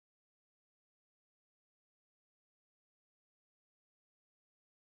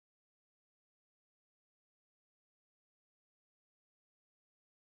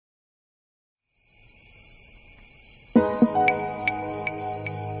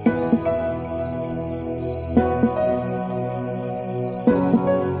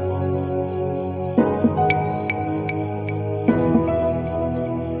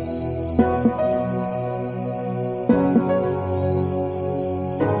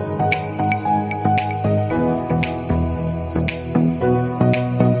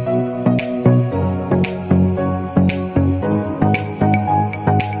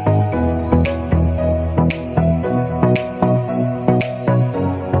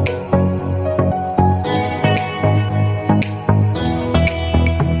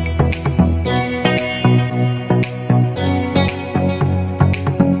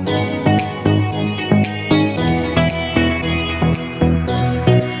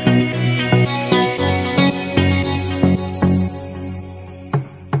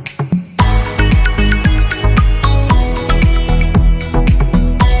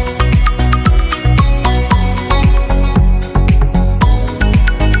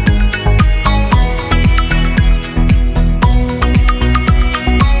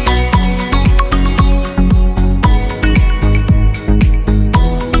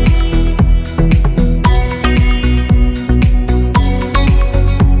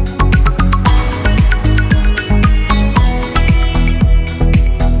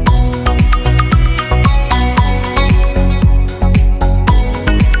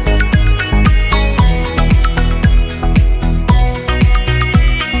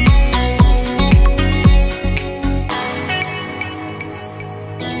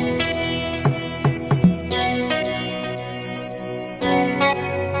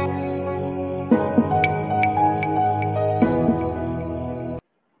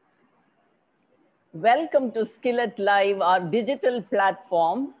Welcome to SCILET Live, our digital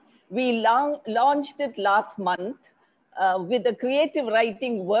platform. We launched it last month with a creative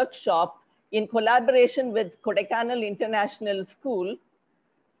writing workshop in collaboration with Kodaikanal International School.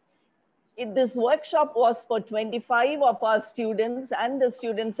 This workshop was for 25 of our students and the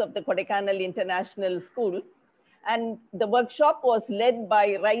students of the Kodaikanal International School. And the workshop was led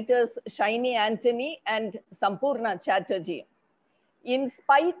by writers Shiny Anthony and Sampurna Chatterjee. In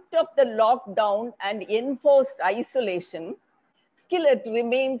spite of the lockdown and enforced isolation, SCILET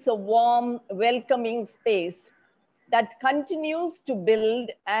remains a warm, welcoming space that continues to build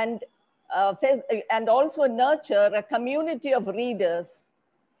and also nurture a community of readers.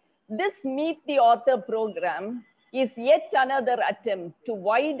 This Meet the Author program is yet another attempt to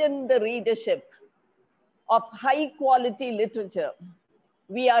widen the readership of high quality literature.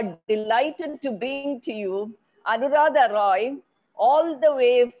 We are delighted to bring to you Anuradha Roy, all the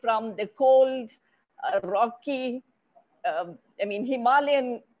way from the cold, rocky,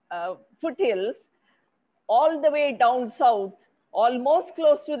 Himalayan foothills, all the way down south, almost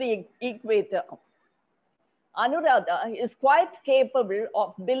close to the equator. Anuradha is quite capable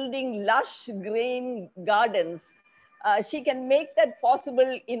of building lush green gardens. She can make that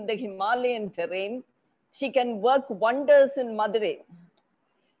possible in the Himalayan terrain. She can work wonders in Madurai.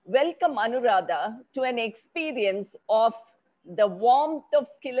 Welcome, Anuradha, to an experience of the warmth of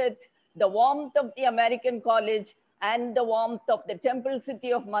SCILET, the warmth of the American College, and the warmth of the temple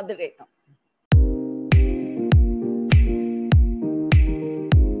city of Madurai.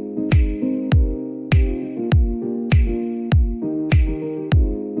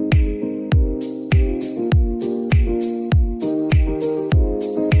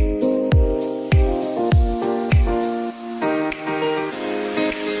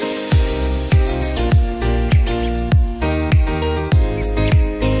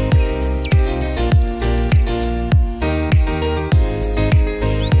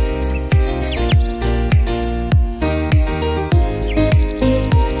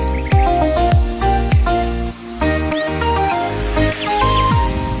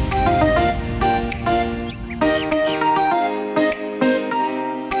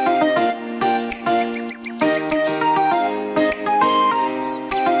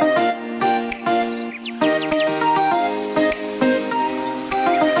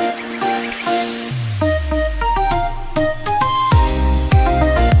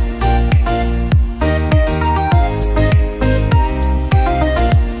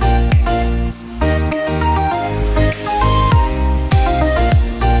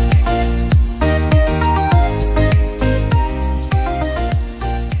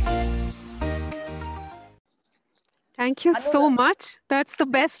 Thank you so much. That's the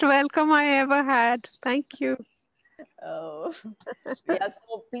best welcome I ever had. Thank you. Oh, we are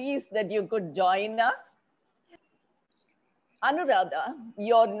so pleased that you could join us. Anuradha,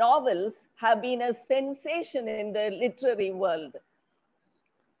 your novels have been a sensation in the literary world.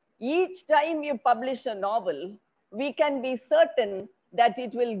 Each time you publish a novel, we can be certain that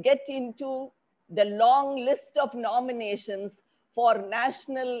it will get into the long list of nominations for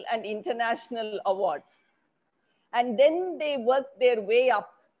national and international awards. And then they work their way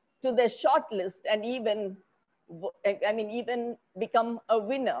up to the short list and even become a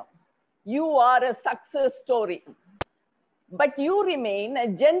winner. You are a success story. But you remain a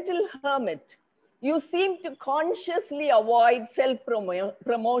gentle hermit. You seem to consciously avoid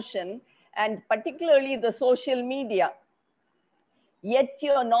self-promotion and particularly the social media. Yet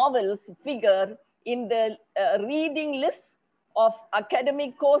your novels figure in the reading lists of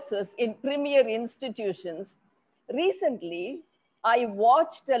academic courses in premier institutions. Recently, I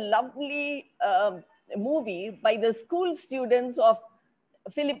watched a lovely movie by the school students of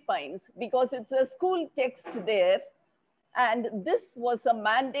Philippines because it's a school text there. And this was a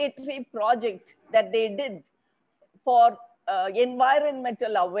mandatory project that they did for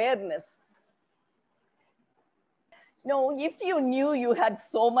environmental awareness. Now, if you knew you had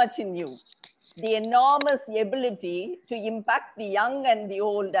so much in you, the enormous ability to impact the young and the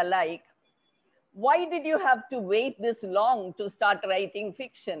old alike, why did you have to wait this long to start writing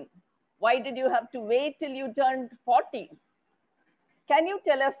fiction? Why did you have to wait till you turned 40? Can you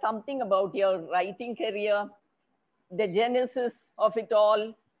tell us something about your writing career, the genesis of it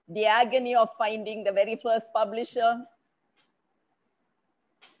all, the agony of finding the very first publisher?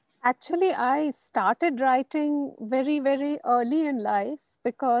 Actually, I started writing very, very early in life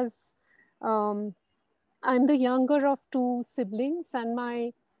because I'm the younger of two siblings, and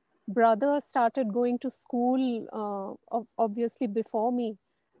my brother started going to school obviously before me.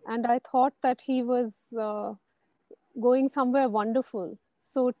 And I thought that he was going somewhere wonderful.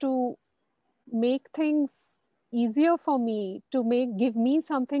 So to make things easier for me, to give me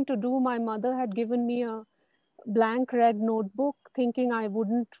something to do. My mother had given me a blank red notebook, thinking I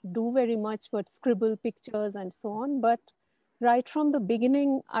wouldn't do very much but scribble pictures and so on. But right from the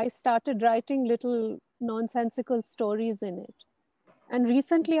beginning, I started writing little nonsensical stories in it. And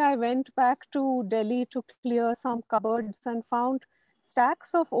recently I went back to Delhi to clear some cupboards and found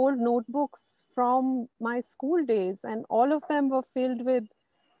stacks of old notebooks from my school days, and all of them were filled with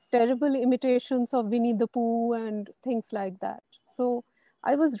terrible imitations of Winnie the Pooh and things like that. So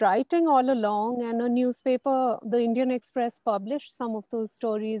I was writing all along, and a newspaper, the Indian Express, published some of those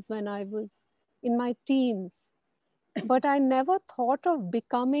stories when I was in my teens. But I never thought of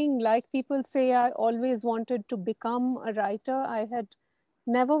becoming, like people say, I always wanted to become a writer. I had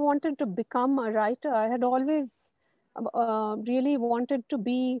never wanted to become a writer. I had always really wanted to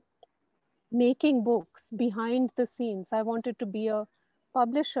be making books behind the scenes. I wanted to be a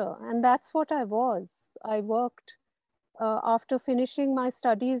publisher, and that's what I was. I worked after finishing my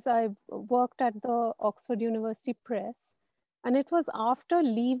studies. I worked at the Oxford University Press, and it was after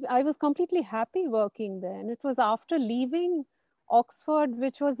I was completely happy working there, and it was after leaving Oxford,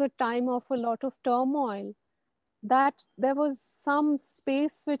 which was a time of a lot of turmoil, that there was some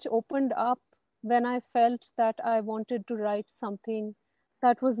space which opened up when I felt that I wanted to write something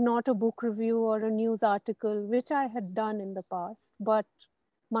that was not a book review or a news article, which I had done in the past, but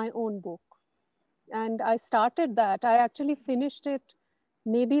my own book. And I started that. I actually finished it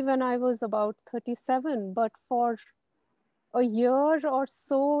maybe when I was about 37, but for a year or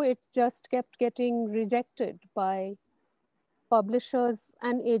so, it just kept getting rejected by publishers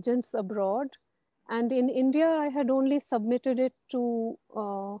and agents abroad. And in India, I had only submitted it to,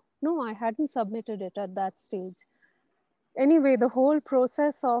 no, I hadn't submitted it at that stage. Anyway, the whole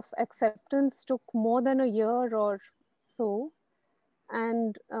process of acceptance took more than a year or so.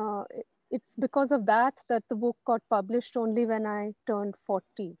 And it's because of that that the book got published only when I turned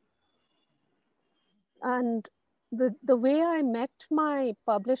 40. And the way I met my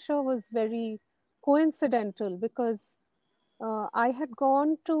publisher was very coincidental, because I had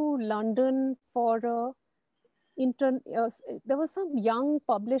gone to London for there was some young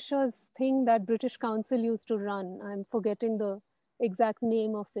publishers thing that British Council used to run. I'm forgetting the exact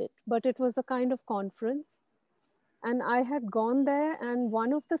name of it, but it was a kind of conference. And I had gone there, and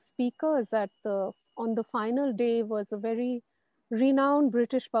one of the speakers on the final day was a very renowned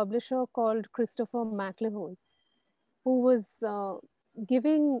British publisher called Christopher McLehose, who was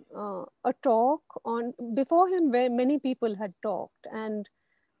giving a talk on, before him, where many people had talked, and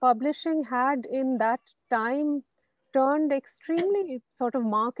publishing had in that time turned extremely sort of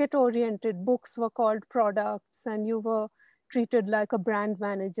market oriented. Books were called products, and you were treated like a brand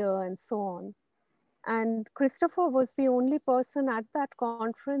manager and so on. And Christopher was the only person at that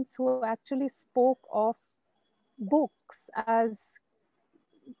conference who actually spoke of books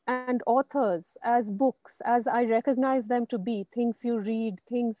and authors as books, as I recognize them to be things you read,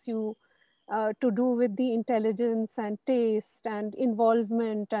 things you to do with the intelligence and taste and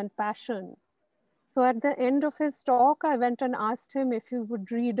involvement and passion. So at the end of his talk, I went and asked him if he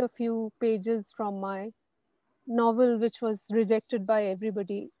would read a few pages from my novel, which was rejected by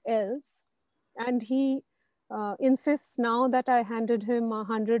everybody else. And he insists now that I handed him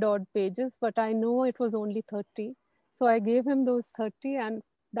 100 odd pages, but I know it was only 30. So I gave him those 30, and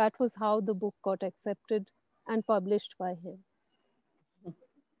that was how the book got accepted and published by him.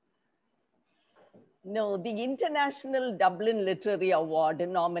 No, the International Dublin Literary Award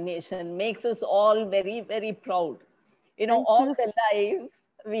nomination makes us all very, very proud. You know, Thank All you. the Lives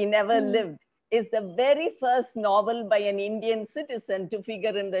We Never Lived is the very first novel by an Indian citizen to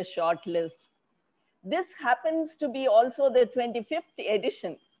figure in the short list. This happens to be also the 25th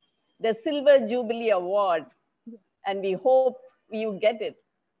edition, the Silver Jubilee Award, and we hope you get it.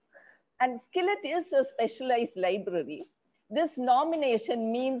 And SCILET is a specialized library. This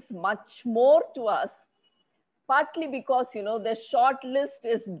nomination means much more to us, partly because, you know, the short list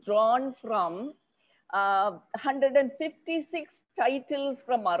is drawn from 156 titles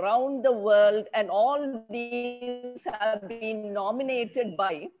from around the world, and all these have been nominated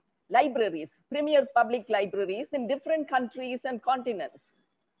by libraries, premier public libraries in different countries and continents.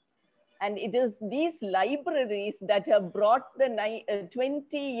 And it is these libraries that have brought the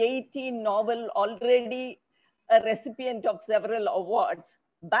 2018 novel, already a recipient of several awards,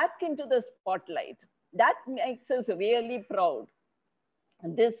 back into the spotlight. That makes us really proud.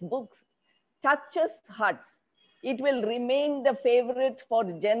 This book touches hearts. It will remain the favorite for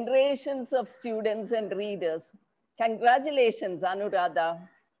generations of students and readers. Congratulations, Anuradha.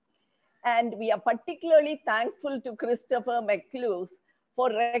 And we are particularly thankful to Christopher McLeose for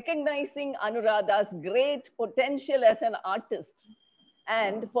recognizing Anuradha's great potential as an artist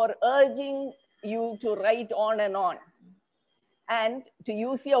and for urging you to write on, and to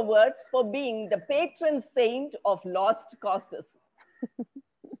use your words, for being the patron saint of lost causes.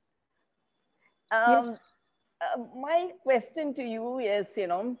 Yes. My question to you is,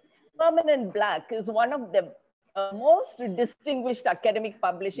 Permanent Black is one of the most distinguished academic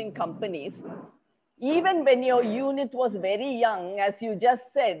publishing companies. Even when your unit was very young, as you just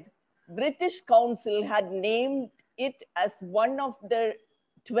said, British Council had named it as one of the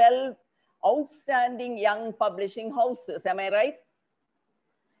 12 outstanding young publishing houses. Am I right?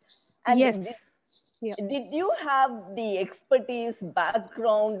 And Yes. did you have the expertise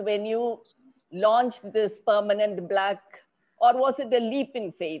background when you launched this Permanent Black, or was it a leap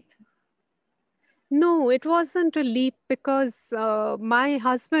in faith? No, it wasn't a leap because my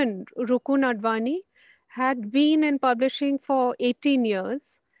husband, Rukun Advani, had been in publishing for 18 years.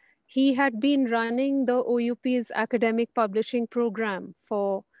 He had been running the OUP's academic publishing program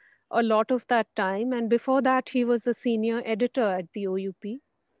for a lot of that time. And before that, he was a senior editor at the OUP.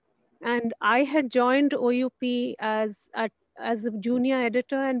 And I had joined OUP as a junior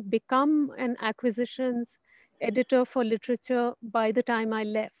editor and become an acquisitions editor for literature by the time I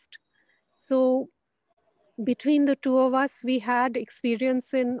left. So between the two of us, we had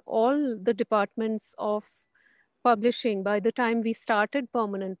experience in all the departments of publishing by the time we started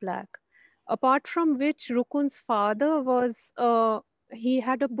Permanent Black. Apart from which, Rukun's father he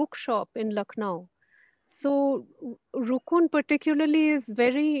had a bookshop in Lucknow. So Rukun particularly is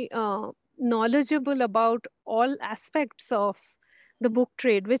very knowledgeable about all aspects of the book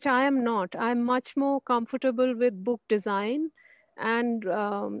trade, which I am not. I'm much more comfortable with book design and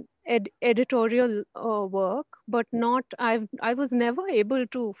editorial work, but not. I was never able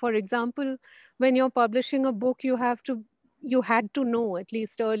to. For example, when you're publishing a book, you had to know at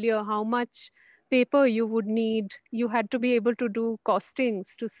least earlier how much paper you would need. You had to be able to do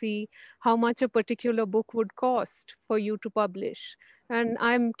costings to see how much a particular book would cost for you to publish. And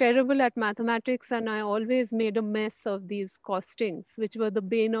I'm terrible at mathematics, and I always made a mess of these costings, which were the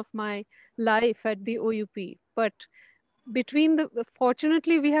bane of my life at the OUP. But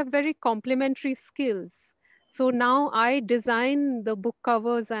fortunately, we have very complementary skills. So now I design the book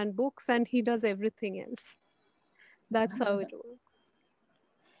covers and books, and he does everything else. That's how it works.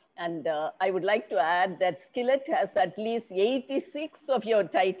 And I would like to add that SCILET has at least 86 of your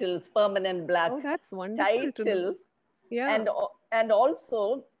titles, Permanent Black that's wonderful to know. Yeah. And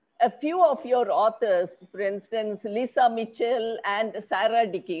also a few of your authors, for instance, Lisa Mitchell and Sarah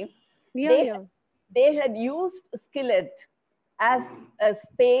Dickey, they had used SCILET as a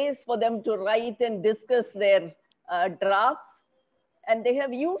space for them to write and discuss their drafts. And they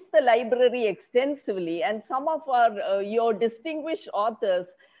have used the library extensively. And some of your distinguished authors,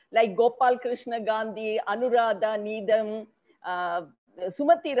 like Gopal Krishna Gandhi, Anuradha Needham,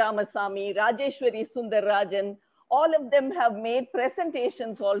 Sumati Ramasamy, Rajeshwari Sundararajan, all of them have made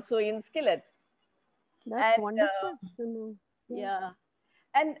presentations also in SCILET. That's wonderful to know. Yeah.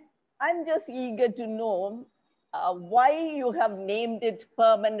 And I'm just eager to know why you have named it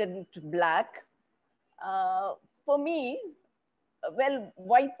Permanent Black. For me, well,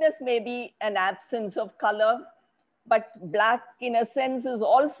 whiteness may be an absence of color, but black in a sense is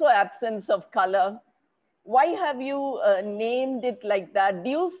also absence of color. Why have you named it like that? Do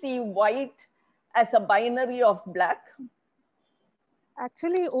you see white as a binary of black?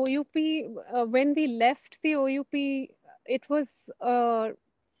 Actually, OUP, when we left the OUP, it was a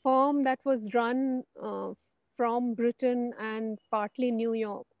firm that was run from Britain and partly New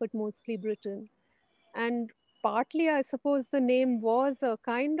York, but mostly Britain. And partly, I suppose, the name was a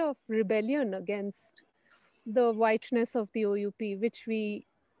kind of rebellion against the whiteness of the OUP, which we,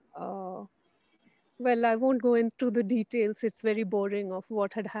 well, I won't go into the details. It's very boring of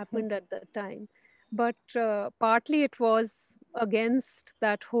what had happened at that time. But partly it was against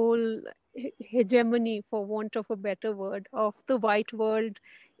that whole hegemony, for want of a better word, of the white world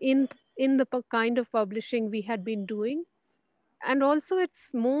in the kind of publishing we had been doing. And also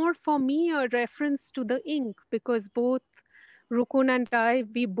it's more for me a reference to the ink, because both Rukun and I,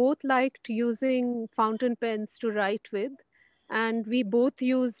 we both liked using fountain pens to write with. And we both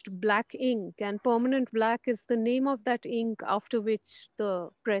used black ink, and Permanent Black is the name of that ink after which the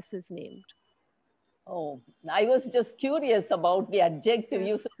press is named. Oh, I was just curious about the adjective,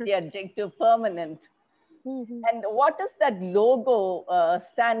 use of the adjective permanent. And what does that logo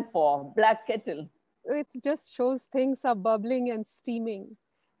stand for, Black Kettle? It just shows things are bubbling and steaming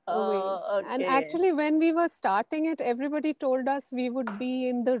away. Okay. And actually, when we were starting it, everybody told us we would be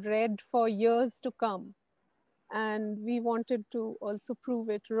in the red for years to come. And we wanted to also prove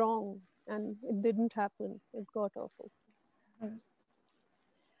it wrong, and it didn't happen. It got off okay.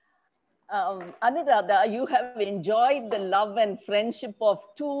 Anuradha, you have enjoyed the love and friendship of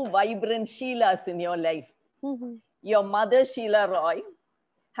two vibrant Sheilas in your life. Mm-hmm. Your mother, Sheila Roy,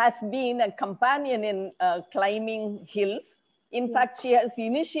 has been a companion in climbing hills. In Yeah. fact, she has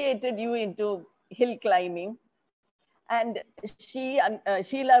initiated you into hill climbing. And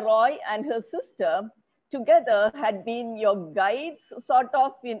Sheila Roy and her sister together had been your guides, sort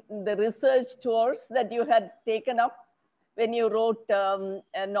of, in the research tours that you had taken up when you wrote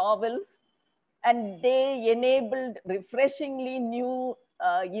novels. And they enabled refreshingly new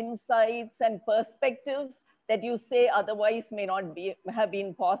insights and perspectives that you say otherwise may not have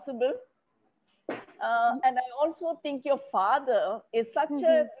been possible. And I also think your father is such Mm-hmm.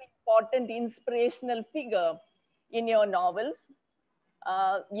 an important inspirational figure in your novels.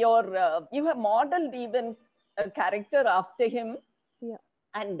 You have modeled even a character after him, Yeah.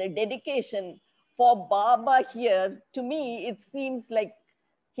 and the dedication for Baba here, to me, it seems like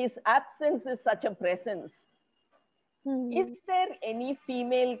his absence is such a presence. Is Mm-hmm. there any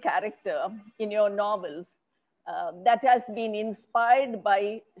female character in your novels that has been inspired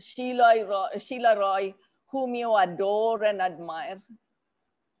by Sheila Roy, whom you adore and admire?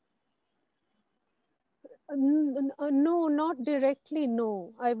 No, not directly.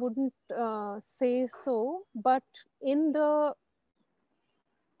 No, I wouldn't say so. But in the,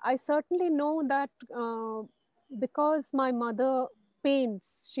 I certainly know that because my mother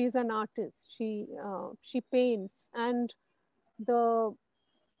paints, she's an artist. She paints, and the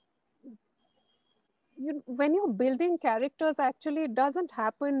when you're building characters, actually, it doesn't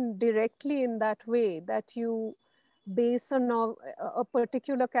happen directly in that way that you base a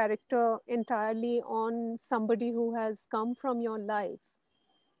particular character entirely on somebody who has come from your life.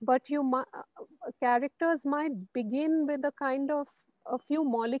 But characters might begin with a kind of a few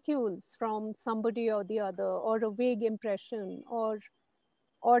molecules from somebody or the other, or a vague impression, or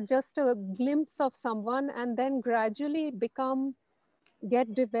just a glimpse of someone, and then gradually become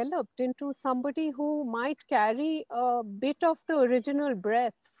get developed into somebody who might carry a bit of the original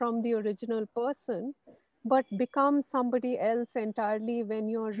breath from the original person, but become somebody else entirely when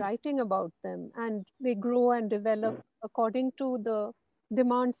you're writing about them, and they grow and develop according to the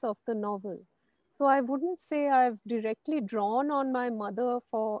demands of the novel. So I wouldn't say I've directly drawn on my mother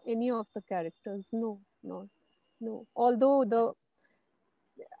for any of the characters. No, no, no. Although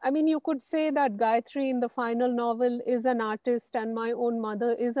I mean, you could say that Gayatri in the final novel is an artist and my own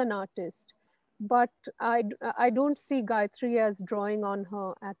mother is an artist. But I don't see Gayatri as drawing on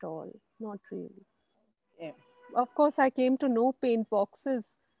her at all. Not really. Yeah. Of course, I came to know paint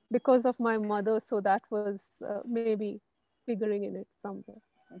boxes because of my mother. So that was maybe figuring in it somewhere.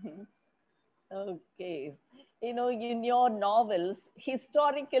 Mhm. Okay. You know, in your novels,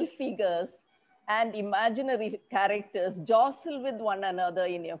 historical figures and imaginary characters jostle with one another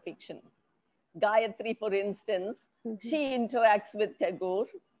in your fiction. Gayatri, for instance, Mhm. she interacts with Tagore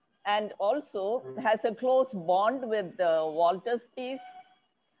and also has a close bond with Walter's piece.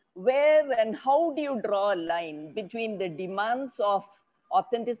 Where and how do you draw a line between the demands of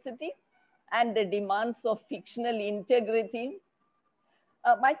authenticity and the demands of fictional integrity?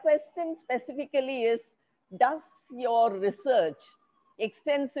 My question specifically is, does your research,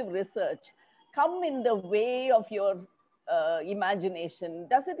 extensive research, come in the way of your imagination?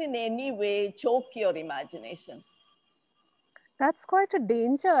 Does it in any way choke your imagination? That's quite a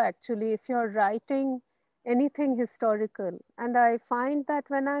danger, actually, if you're writing anything historical. And I find that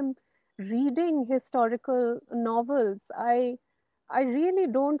when I'm reading historical novels, I really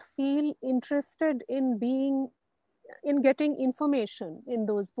don't feel interested in getting information in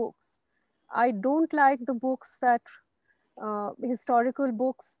those books. I don't like the books that historical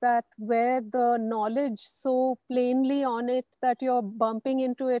books that where the knowledge so plainly on it that you're bumping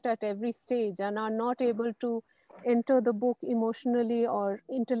into it at every stage and are not able to enter the book emotionally or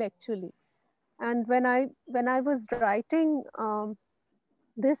intellectually. And when I was writing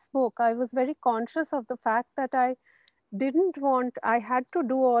this book, I was very conscious of the fact that I had to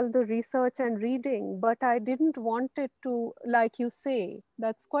do all the research and reading, but I didn't want it to, like you say,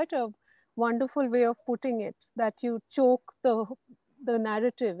 that's quite a wonderful way of putting it, that you choke the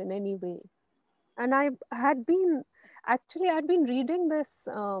narrative in any way. And I'd been reading this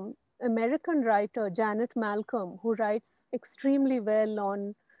American writer, Janet Malcolm, who writes extremely well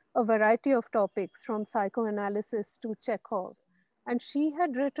on a variety of topics from psychoanalysis to Chekhov. And she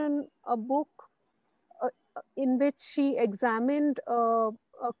had written a book in which she examined a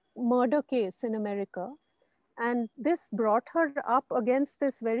murder case in America. And this brought her up against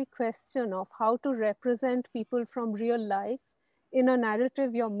this very question of how to represent people from real life in a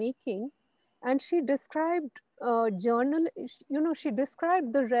narrative you're making. And she described she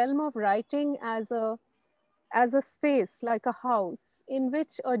described the realm of writing as a space, like a house, in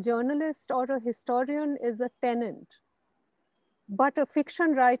which a journalist or a historian is a tenant, but a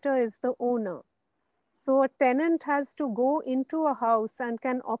fiction writer is the owner. So a tenant has to go into a house and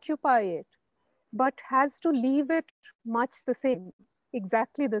can occupy it, but has to leave it much the same,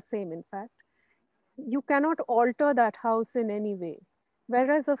 exactly the same, in fact. You cannot alter that house in any way.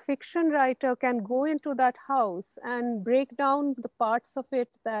 Whereas a fiction writer can go into that house and break down the parts of it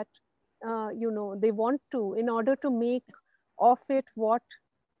that they want to, in order to make of it what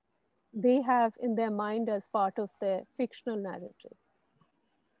they have in their mind as part of their fictional narrative.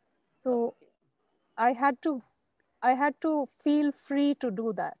 So I had to feel free to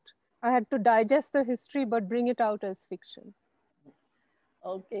do that. I had to digest the history but bring it out as fiction.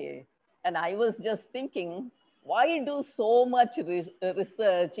 Okay. And I was just thinking, why do so much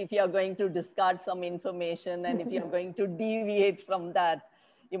research if you're going to discard some information, and if you're going to deviate from that?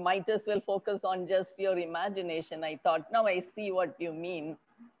 You might as well focus on just your imagination. I thought, now I see what you mean.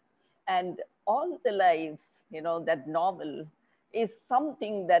 And All the Lives, that novel is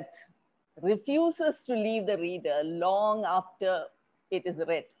something that refuses to leave the reader long after it is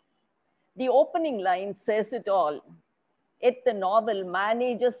read. The opening line says it all. Yet the novel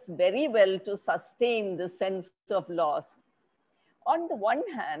manages very well to sustain the sense of loss. On the one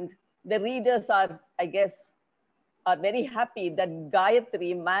hand, the readers are very happy that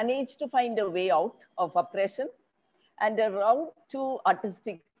Gayatri managed to find a way out of oppression and a route to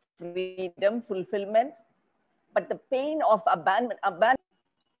artistic freedom, fulfillment. But the pain of abandonment,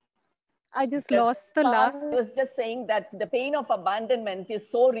 I just the lost the son last. was just saying that the pain of abandonment is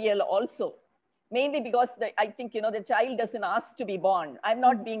so real also. Mainly because I think, the child doesn't ask to be born. I'm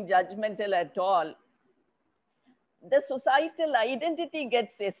not being judgmental at all. The societal identity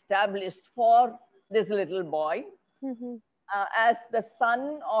gets established for this little boy as the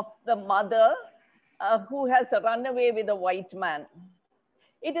son of the mother who has run away with a white man.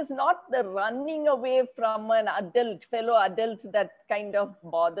 It is not the running away from an fellow adult that kind of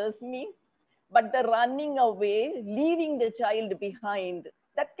bothers me, but the running away, leaving the child behind,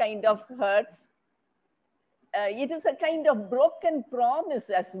 that kind of hurts. It is a kind of broken promise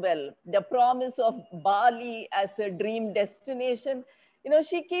as well. The promise of Bali as a dream destination.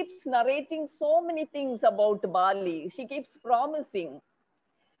 She keeps narrating so many things about Bali. She keeps promising.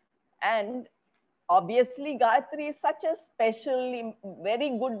 And obviously, Gayatri is such a special,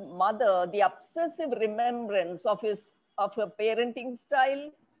 very good mother. The obsessive remembrance of her parenting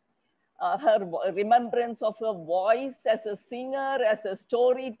style, her remembrance of her voice as a singer, as a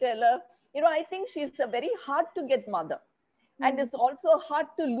storyteller. I think she's a very hard to get mother, and it's also hard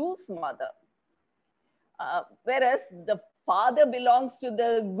to lose mother. Whereas the father belongs to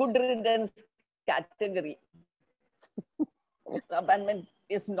the good riddance category. Abandonment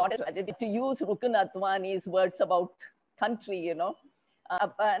is not a tragedy. To use Rukun Advani's words about country,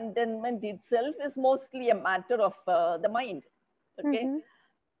 abandonment itself is mostly a matter of the mind. Okay.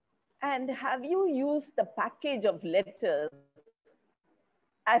 And have you used the package of letters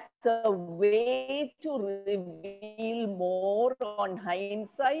as a way to reveal more on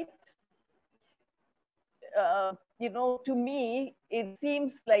hindsight? To me, it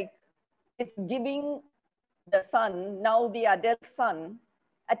seems like it's giving the son, now the adult son,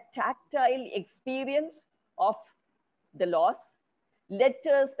 a tactile experience of the loss,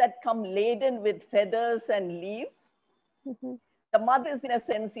 letters that come laden with feathers and leaves. The mother is, in a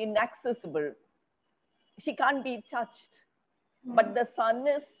sense, inaccessible. She can't be touched. But the son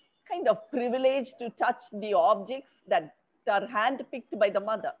is kind of privileged to touch the objects that are handpicked by the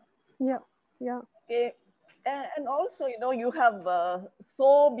mother. Yeah, yeah. Okay. And also, you have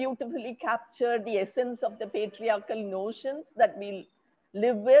so beautifully captured the essence of the patriarchal notions that we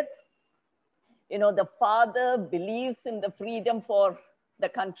live with. The father believes in the freedom for the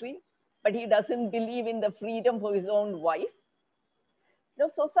country, but he doesn't believe in the freedom for his own wife.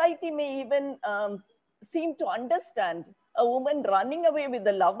 Society may even seem to understand a woman running away with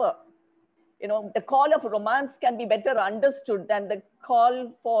a lover. The call of romance can be better understood than the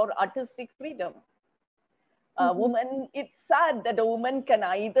call for artistic freedom. A woman, it's sad that a woman can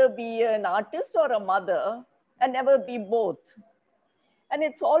either be an artist or a mother and never be both. And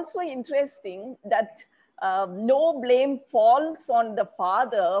it's also interesting that no blame falls on the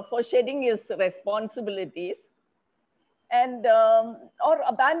father for shedding his responsibilities and or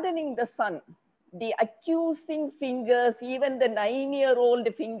abandoning the son. the accusing fingers, even the 9-year-old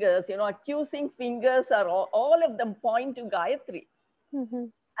fingers, accusing fingers are all of them point to Gayatri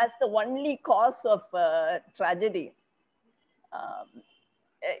as the only cause of tragedy.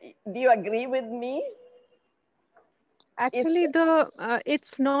 Do you agree with me? Actually,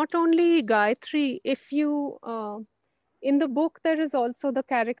 it's not only Gayatri. If you in the book, there is also the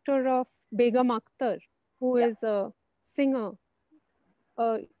character of Begum Akhtar, who is a singer,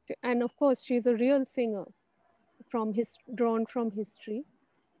 and of course, she's a real singer drawn from history.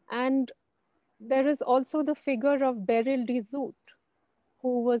 And there is also the figure of Beryl de Zoot,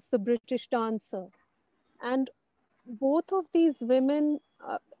 who was the British dancer. And both of these women,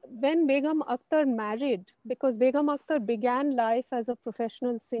 when Begum Akhtar married, because Begum Akhtar began life as a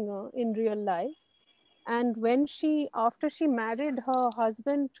professional singer in real life, and after she married, her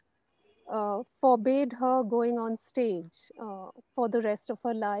husband forbade her going on stage for the rest of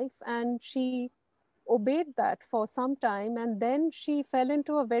her life, and she obeyed that for some time, and then she fell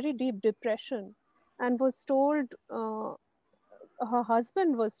into a very deep depression and was told, her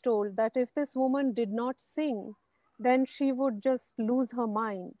husband was told that if this woman did not sing, then she would just lose her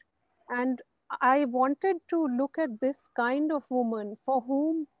mind. And I wanted to look at this kind of woman for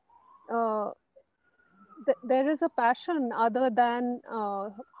whom uh, there is a passion other than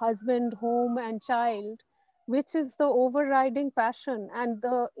husband, home, and child, which is the overriding passion. And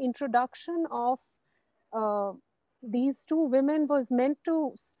the introduction of uh, these two women was meant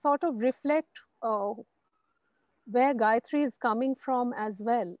to sort of reflect where Gayatri is coming from as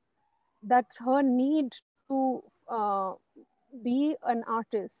well. That her need to be an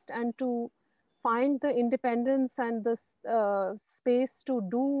artist and to find the independence and the space to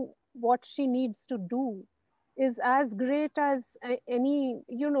do what she needs to do is as great as any,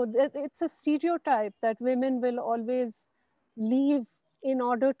 it's a stereotype that women will always leave in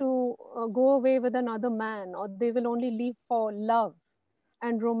order to go away with another man, or they will only leave for love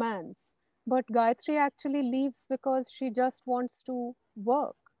and romance. But Gayatri actually leaves because she just wants to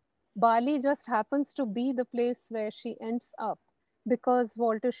work. Bali just happens to be the place where she ends up because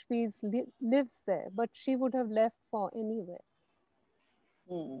Walter Spies lives there, but she would have left for anywhere.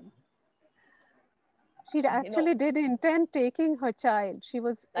 She actually did intend taking her child. She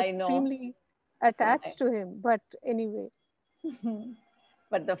was extremely attached to him, but anyway.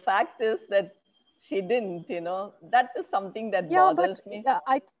 But the fact is that she didn't, that is something that bothers me.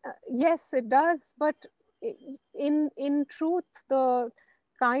 Yes, it does. But in truth, the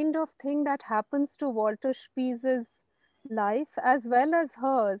kind of thing that happens to Walter Spies's life as well as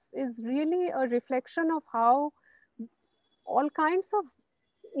hers is really a reflection of how all kinds of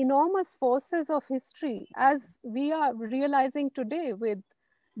enormous forces of history, as we are realizing today with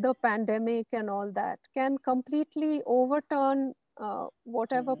the pandemic and all that, can completely overturn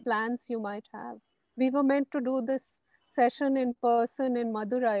whatever plans you might have. We were meant to do this session in person in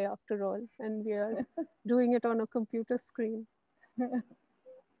Madurai after all, and we are doing it on a computer screen.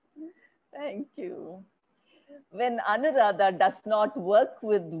 Thank you. When Anuradha does not work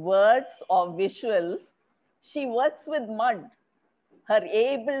with words or visuals, she works with mud. Her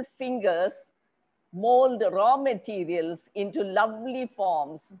able fingers mold raw materials into lovely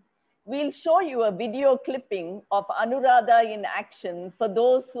forms. We'll show you a video clipping of Anuradha in action for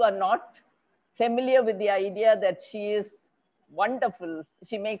those who are not familiar with the idea that she is wonderful.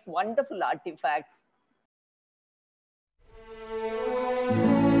 She makes wonderful artifacts.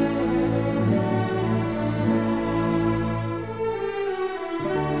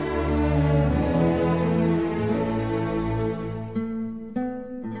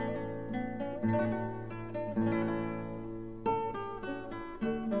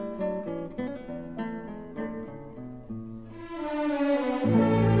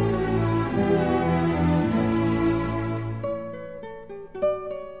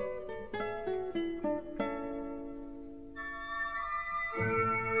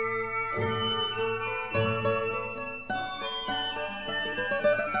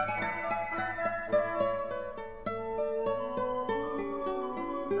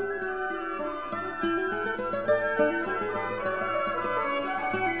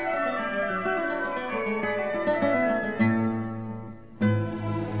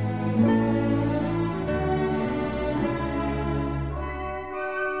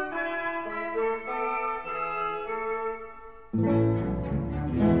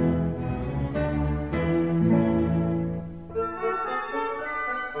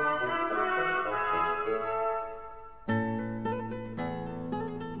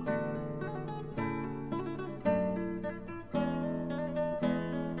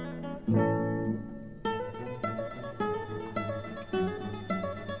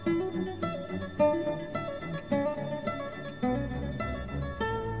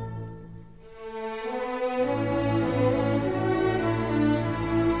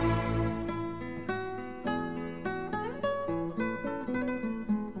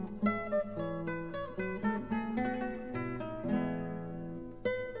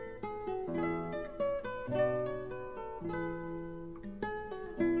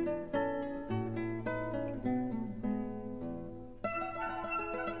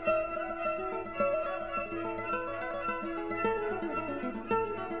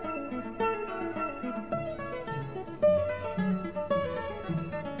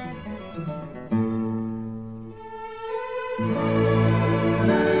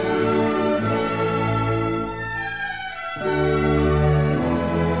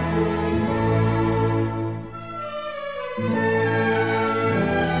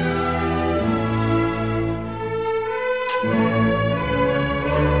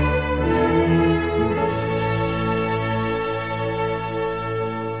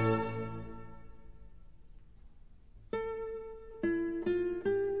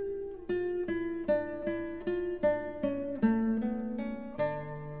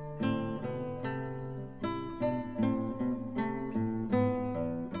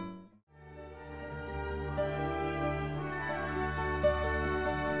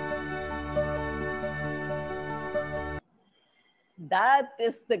 That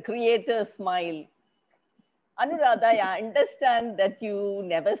is the creator's smile. Anuradha, I understand that you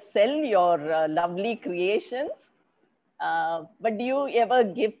never sell your lovely creations, but do you ever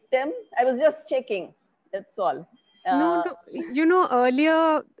gift them? I was just checking, that's all. No, no. You know,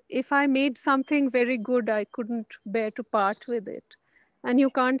 earlier, if I made something very good, I couldn't bear to part with it. And you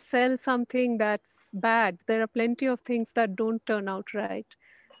can't sell something that's bad. There are plenty of things that don't turn out right.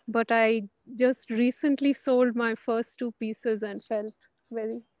 But I just recently sold my first 2 pieces and felt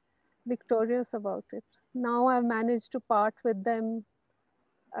very victorious about it. Now I've managed to part with them,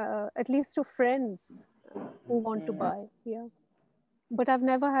 at least to friends who want to buy. Yeah. But I've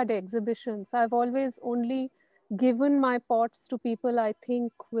never had exhibitions. I've always only given my pots to people I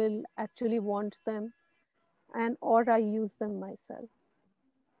think will actually want them, and or I use them myself.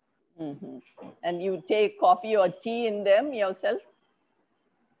 And you take coffee or tea in them yourself?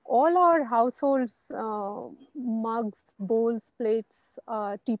 All our households, mugs, bowls, plates,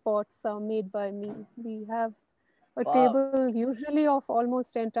 teapots are made by me. We have a Wow. table usually of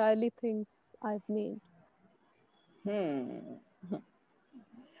almost entirely things I've made.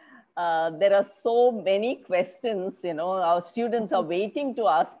 There are so many questions, you know, our students are waiting to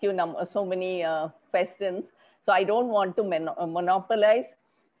ask you so many questions. So I don't want to monopolize.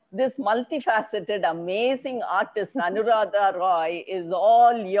 This multifaceted, amazing artist, Anuradha Roy, is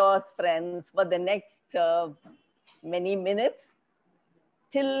all yours, friends, for the next many minutes,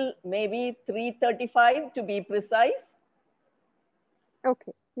 till maybe 3:35 to be precise.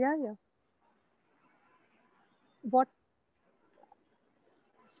 Okay, yeah, yeah. What?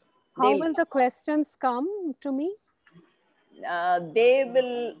 How will the questions come to me? They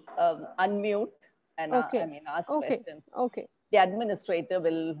will unmute and Okay. I mean ask Okay. questions. Okay. The administrator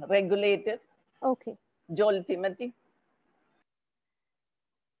will regulate it. Okay. Joel Timothy.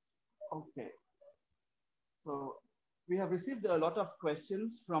 Okay. So we have received a lot of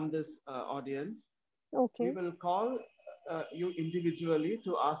questions from this audience. Okay. We will call you individually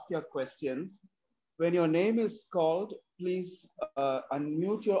to ask your questions. When your name is called, please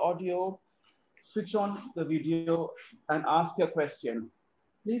unmute your audio, switch on the video, and ask your question.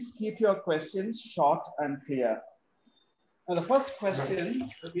 Please keep your questions short and clear. Now, the first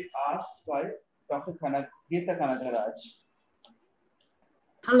question will be asked by Dr. Geeta Kanagaraj.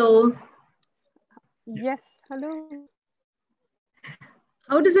 Hello. Yes, hello.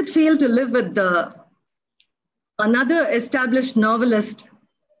 How does it feel to live with another established novelist,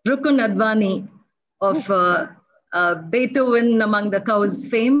 Rukun Advani of Beethoven Among the Cows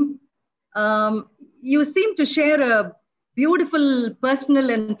fame? You seem to share a beautiful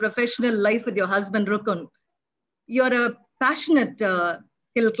personal and professional life with your husband, Rukun. You're a passionate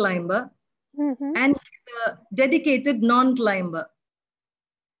hill climber and a dedicated non-climber.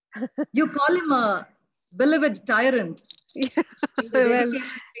 You call him a beloved tyrant. Yeah. In the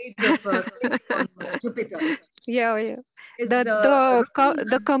dedication page of on Jupiter. Yeah, yeah. Is,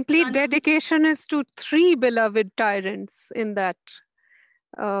 The complete dedication is to 3 beloved tyrants in that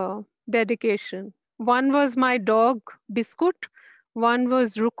dedication. One was my dog, Biscuit, one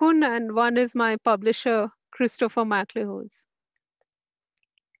was Rukun, and one is my publisher, Christopher MacLehose.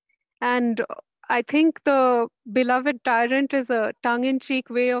 And I think the beloved tyrant is a tongue-in-cheek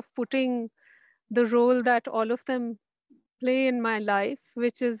way of putting the role that all of them play in my life,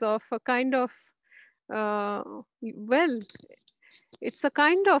 which is of a kind of, well, it's a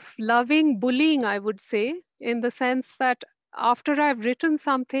kind of loving bullying, I would say, in the sense that after I've written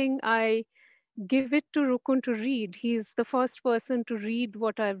something, I give it to Rukun to read. He's the first person to read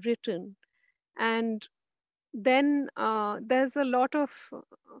what I've written. And then there's a lot of,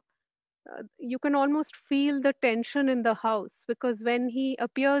 you can almost feel the tension in the house, because when he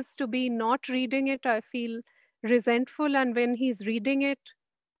appears to be not reading it, I feel resentful. And when he's reading it,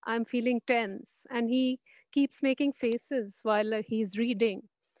 I'm feeling tense. And he keeps making faces while he's reading,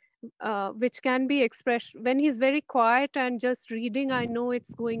 which can be expressed. When he's very quiet and just reading, I know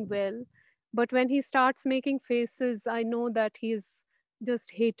it's going well. But when he starts making faces, I know that he's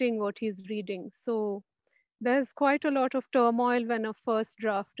just hating what he's reading. So there's quite a lot of turmoil when a first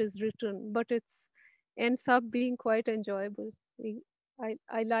draft is written, but it ends up being quite enjoyable.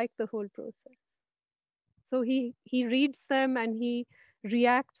 I like the whole process. So he reads them and he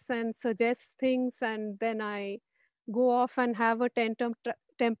reacts and suggests things, and then I go off and have a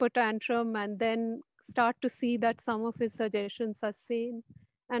temper tantrum, and then start to see that some of his suggestions are sane,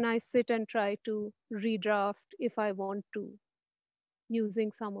 and I sit and try to redraft if I want to,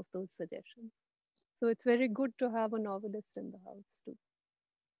 using some of those suggestions. So it's very good to have a novelist in the house too.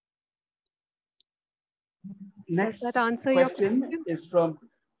 Next Does that answer question your question? is from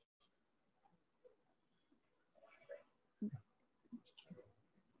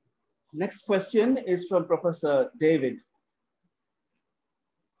Next question is from Professor David.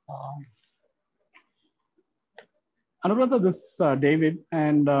 Anuradha, this is David,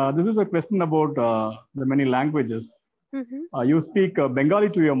 and this is a question about the many languages. You speak Bengali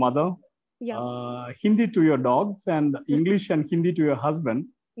to your mother, Hindi to your dogs, and English and Hindi to your husband.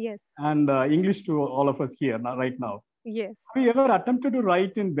 Yes. And English to all of us here right now. Yes. Have you ever attempted to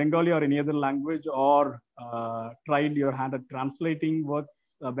write in Bengali or any other language, or tried your hand at translating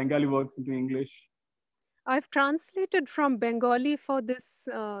works, Bengali works into English? I've translated from Bengali for this,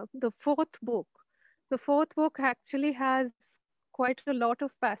 the fourth book. The fourth book actually has quite a lot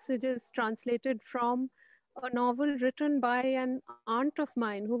of passages translated from a novel written by an aunt of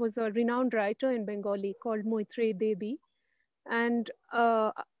mine who was a renowned writer in Bengali called Moitrey Devi. And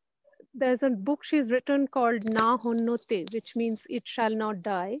there's a book she's written called Na Honnote, which means it shall not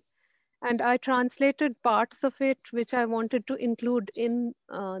die. And I translated parts of it, which I wanted to include in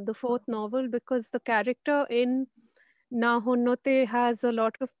the fourth novel, because the character in Na Honnote has a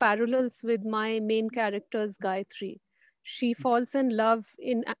lot of parallels with my main character's Gayatri. She falls in love,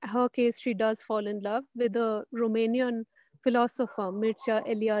 in her case, she does fall in love with a Romanian philosopher, Mircea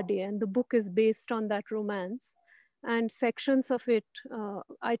Eliade, and the book is based on that romance. And sections of it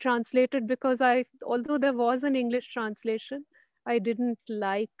I translated because although there was an English translation, I didn't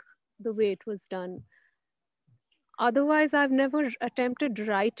like the way it was done. Otherwise, I've never attempted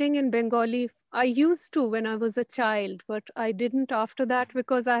writing in Bengali. I used to when I was a child, but I didn't after that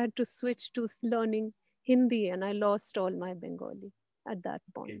because I had to switch to learning Hindi and I lost all my Bengali at that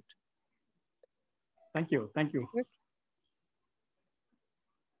point. Thank you. Thank you.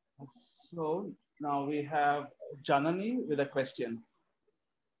 So now we have Janani with a question.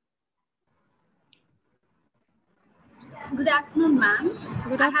 Good afternoon, ma'am.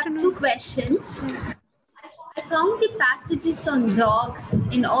 Good afternoon. I have two questions. I found the passages on dogs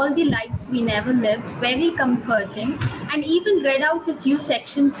in All the Lives We Never Lived very comforting, and even read out a few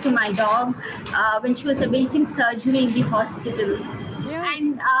sections to my dog when she was awaiting surgery in the hospital. Yeah.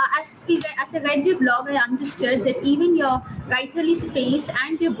 And as I read your blog, I understood that even your writerly space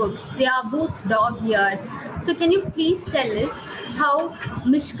and your books, they are both dog-eared. So can you please tell us how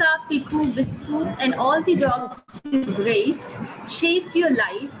Mishka, Piku, Biscuit, and all the dogs you raised shaped your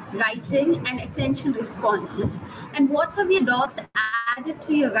life, writing, and essential responses? And what have your dogs added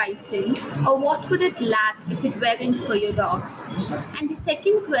to your writing, or what would it lack if it weren't for your dogs? And the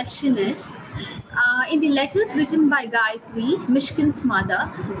second question is, in the letters written by Gayatri, Mishkin's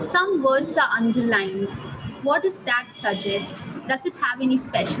mother, some words are underlined. What does that suggest? Does it have any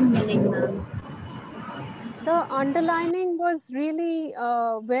special meaning, ma'am? The underlining was really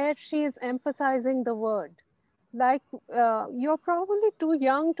where she is emphasizing the word. Like, you're probably too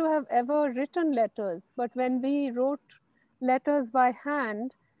young to have ever written letters, but when we wrote letters by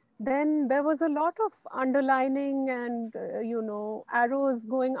hand, then there was a lot of underlining and, arrows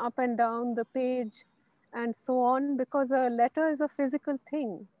going up and down the page and so on, because a letter is a physical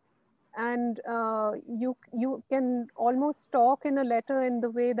thing. And you can almost talk in a letter in the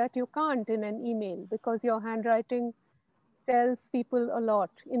way that you can't in an email, because your handwriting tells people a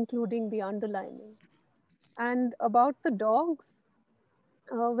lot, including the underlining. And about the dogs,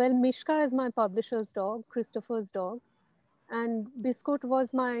 well, Mishka is my publisher's dog, Christopher's dog. And Biscuit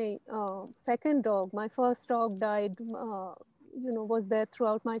was my second dog. My first dog died, was there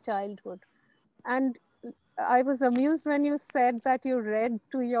throughout my childhood. And I was amused when you said that you read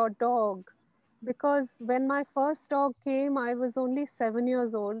to your dog, because when my first dog came, I was only 7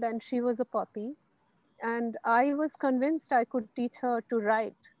 years old and she was a puppy. And I was convinced I could teach her to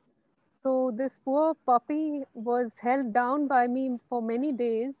write. So this poor puppy was held down by me for many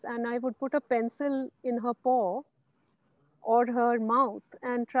days, and I would put a pencil in her paw or her mouth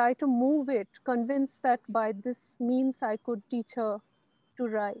and try to move it, convinced that by this means I could teach her to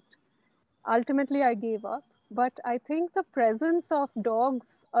write. Ultimately, I gave up. But I think the presence of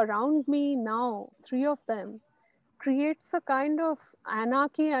dogs around me now, 3 of them, creates a kind of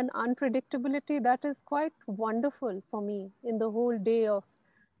anarchy and unpredictability that is quite wonderful for me in the whole day of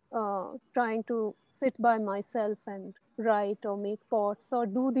trying to sit by myself and write or make pots or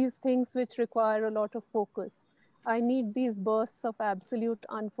do these things which require a lot of focus. I need these bursts of absolute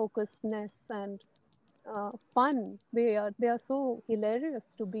unfocusedness and fun. They are so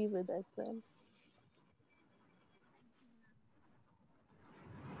hilarious to be with as well.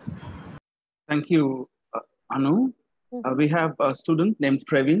 Thank you, Anu. We have a student named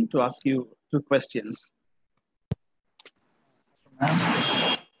Previn to ask you 2 questions.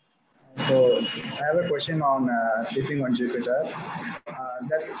 So I have a question on Sleeping on Jupiter.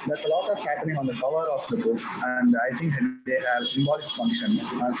 There's a lot of happening on the cover of the book, and I think they have symbolic function.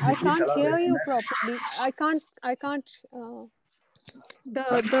 Could you I please can't elaborate hear on you that? properly. I can't.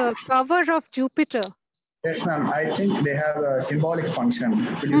 The cover of Jupiter. Yes, ma'am. I think they have a symbolic function.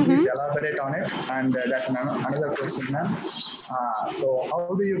 Could you please elaborate on it? And that's another question, ma'am. So,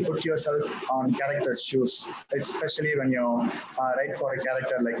 how do you put yourself on character's shoes, especially when you write for a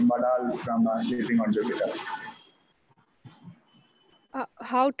character like Badal from Sleeping on Jupiter?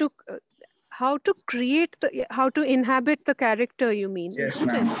 How to create how to inhabit the character, you mean? Yes,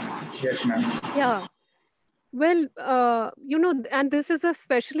 isn't ma'am. it? Yes, ma'am. Yeah. Well, and this is a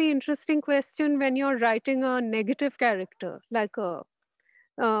especially interesting question when you're writing a negative character, like a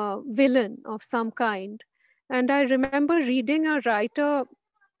villain of some kind. And I remember reading a writer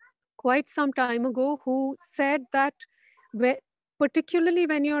quite some time ago who said that particularly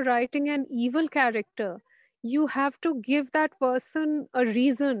when you're writing an evil character, you have to give that person a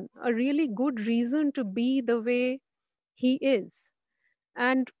reason, a really good reason to be the way he is.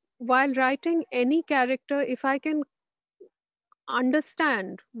 And while writing any character, if I can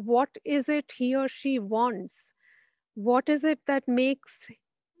understand what is it he or she wants, what is it that makes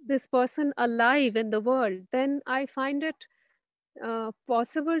this person alive in the world, then I find it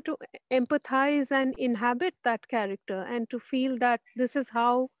possible to empathize and inhabit that character and to feel that this is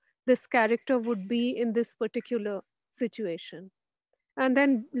how this character would be in this particular situation. And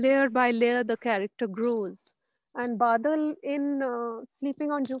then layer by layer, the character grows. And Badal in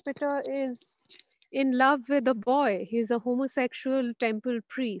Sleeping on Jupiter is in love with a boy. He's a homosexual temple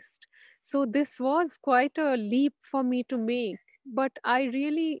priest. So this was quite a leap for me to make. But I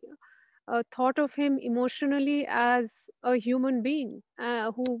really thought of him emotionally as a human being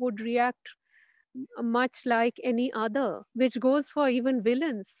who would react much like any other, which goes for even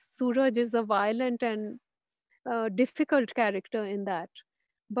villains. Suraj is a violent and difficult character in that.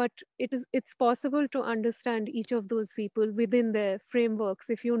 But it's possible to understand each of those people within their frameworks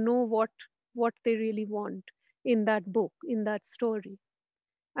if you know what they really want in that book, in that story.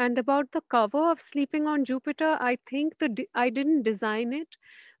 And about the cover of Sleeping on Jupiter, I think I didn't design it,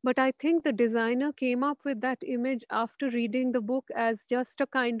 but I think the designer came up with that image after reading the book as just a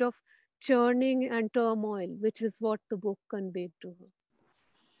kind of churning and turmoil, which is what the book conveyed to her.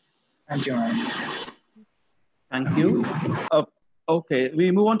 Thank you, ma'am. Thank you. Okay,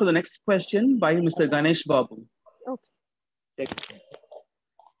 we move on to the next question by Mr. Ganesh Babu. Okay.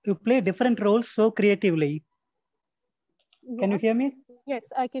 You play different roles so creatively. Yeah. Can you hear me? Yes,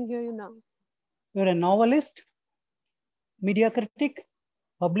 I can hear you now. You're a novelist, media critic,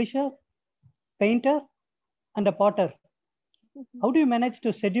 publisher, painter, and a potter. How do you manage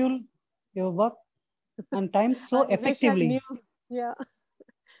to schedule your work and time so effectively? Yeah.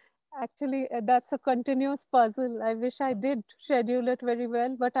 Actually, that's a continuous puzzle. I wish I did schedule it very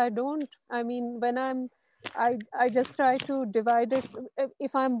well, but I don't. I mean, when I just try to divide it.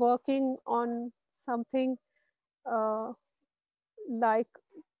 If I'm working on something like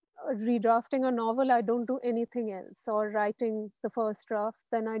redrafting a novel, I don't do anything else, or writing the first draft,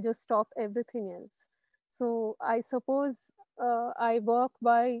 then I just stop everything else. So I suppose I work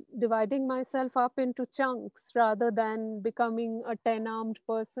by dividing myself up into chunks rather than becoming a 10-armed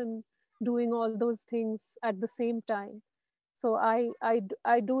person doing all those things at the same time. So I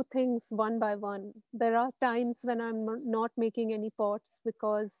do things one by one. There are times when I'm not making any pots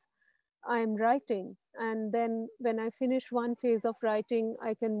because I'm writing. And then when I finish one phase of writing,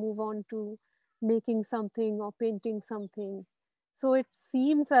 I can move on to making something or painting something. So it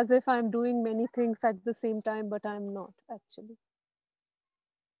seems as if I'm doing many things at the same time, but I'm not actually.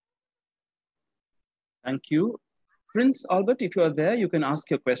 Thank you. Prince Albert, if you are there, you can ask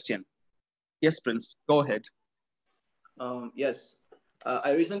your question. Yes, Prince, go ahead. Yes,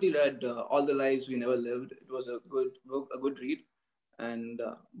 I recently read All the Lives We Never Lived. It was a good book, a good read. And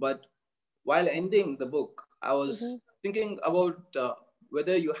but while ending the book, I was thinking about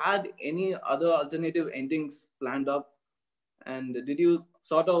whether you had any other alternative endings planned up, and did you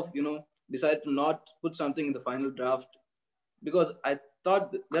sort of, decide to not put something in the final draft? Because I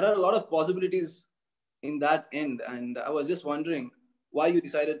thought there are a lot of possibilities in that end, and I was just wondering why you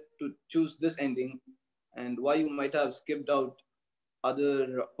decided to choose this ending and why you might have skipped out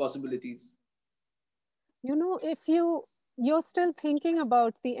other possibilities. If you're still thinking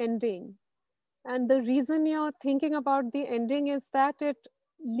about the ending, and the reason you're thinking about the ending is that it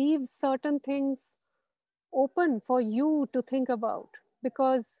leaves certain things open for you to think about,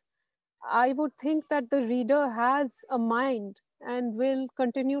 because I would think that the reader has a mind and will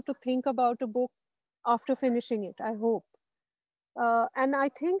continue to think about a book after finishing it, I hope. And I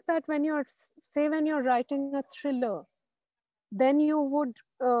think that when you're, say, when you're writing a thriller, then you would,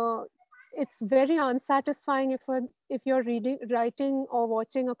 it's very unsatisfying if you're writing or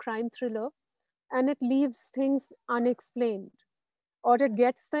watching a crime thriller and it leaves things unexplained, or it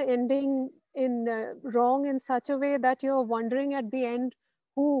gets the ending in wrong in such a way that you're wondering at the end,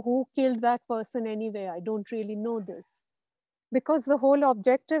 who killed that person anyway? I don't really know this. Because the whole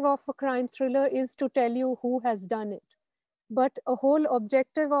objective of a crime thriller is to tell you who has done it. But a whole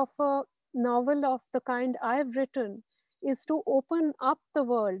objective of a novel of the kind I've written is to open up the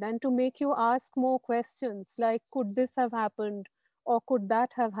world and to make you ask more questions like, could this have happened, or could that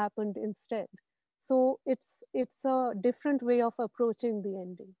have happened instead? So it's a different way of approaching the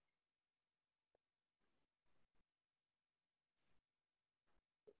ending.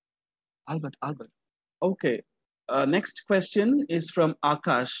 Albert. Okay. Next question is from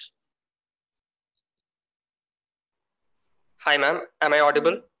Akash. Hi, ma'am. Am I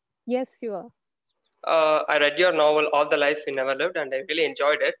audible? Yes, you are. I read your novel, All the Lives We Never Lived, and I really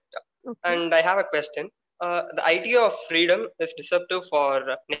enjoyed it. Okay. And I have a question. The idea of freedom is deceptive for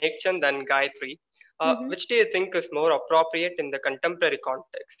Nekchand and Gayatri. Which do you think is more appropriate in the contemporary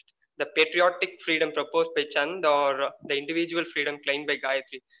context? The patriotic freedom proposed by Chand, or the individual freedom claimed by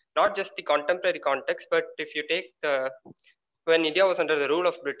Gayatri? Not just the contemporary context, but if you take when India was under the rule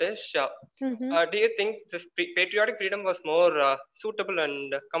of British, do you think this patriotic freedom was more suitable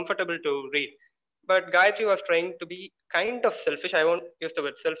and comfortable to read? But Gayatri was trying to be kind of selfish. I won't use the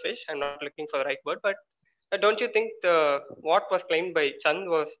word selfish. I'm not looking for the right word. But don't you think what was claimed by Chand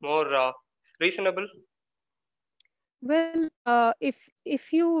was more reasonable? Well,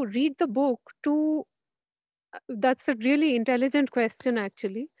 if you read the book, that's a really intelligent question,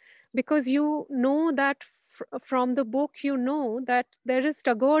 actually, because you know that from the book, you know that there is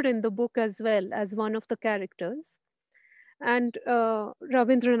Tagore in the book as well as one of the characters, and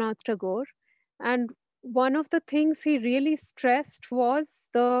Rabindranath Tagore. And one of the things he really stressed was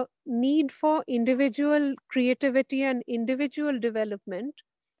the need for individual creativity and individual development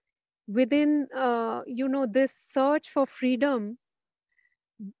within, this search for freedom,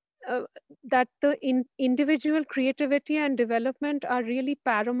 that the individual creativity and development are really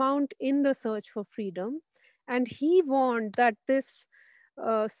paramount in the search for freedom. And he warned that this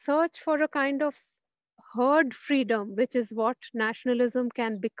search for a kind of herd freedom, which is what nationalism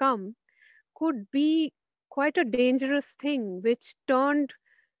can become, could be quite a dangerous thing, which turned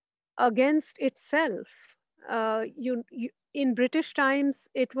against itself. In British times,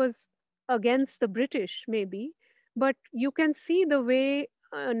 it was against the British, maybe, but you can see the way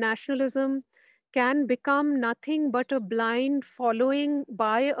nationalism can become nothing but a blind following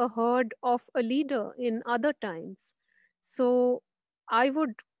by a herd of a leader in other times. So I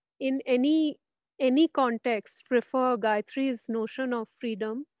would, in any context, prefer Gayatri's notion of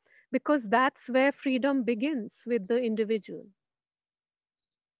freedom, because that's where freedom begins, with the individual.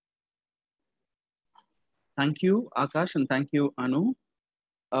 Thank you, Akash, and thank you, Anu.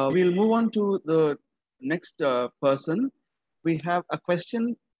 We'll move on to the next person. We have a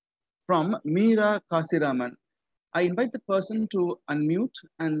question from Meera Kasiraman. I invite the person to unmute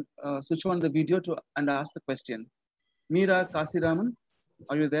and switch on the video and ask the question. Meera Kasiraman,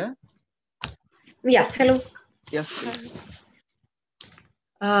 are you there? Yeah, hello. Yes, please.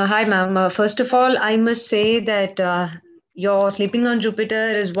 Hi, ma'am. First of all, I must say that your Sleeping on Jupiter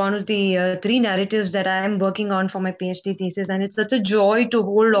is one of the 3 narratives that I am working on for my PhD thesis. And it's such a joy to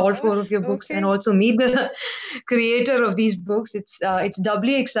hold all 4 of your books and also meet the creator of these books. It's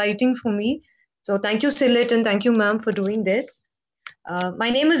doubly exciting for me. So thank you, SCILET, and thank you, ma'am, for doing this.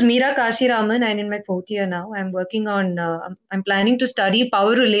 My name is Meera Kasiraman, and in my 4th year now. I'm working on, I'm planning to study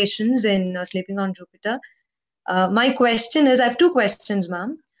power relations in Sleeping on Jupiter. My question is, I have 2 questions,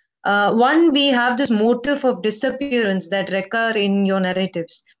 ma'am. One, we have this motif of disappearance that recur in your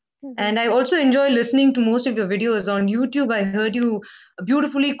narratives. And I also enjoy listening to most of your videos on YouTube. I heard you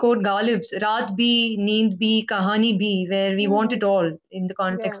beautifully quote Ghalib's Raat Bhi, Neend Bhi, Kahani Bhi, where we want it all in the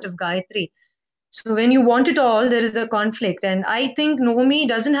context of Gayatri. So when you want it all, there is a conflict. And I think Nomi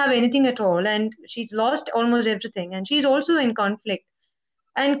doesn't have anything at all. And she's lost almost everything. And she's also in conflict.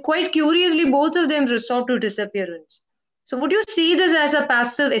 And quite curiously, both of them resort to disappearance. So would you see this as a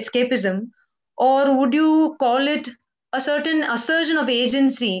passive escapism, or would you call it a certain assertion of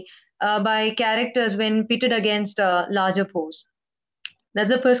agency by characters when pitted against a larger force? That's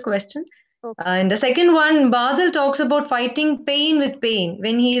the first question. And the second one, Badal talks about fighting pain with pain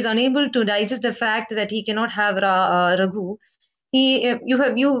when he is unable to digest the fact that he cannot have Raghu.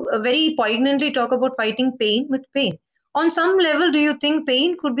 You very poignantly talk about fighting pain with pain. On some level, do you think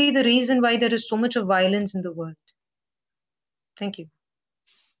pain could be the reason why there is so much of violence in the world? Thank you.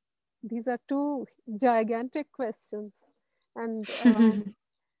 These are two gigantic questions. And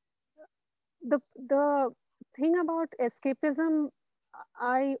the thing about escapism,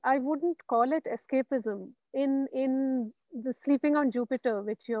 I wouldn't call it escapism. In the Sleeping on Jupiter,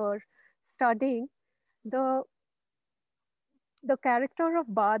 which you're studying, the character of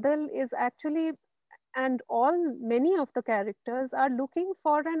Badal is actually, and many of the characters are looking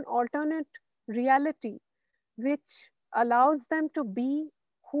for an alternate reality, which allows them to be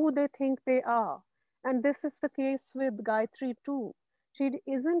who they think they are. And this is the case with Gayatri too. She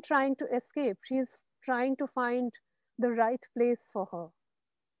isn't trying to escape, she's trying to find the right place for her.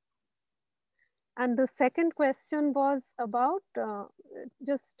 And the second question was about,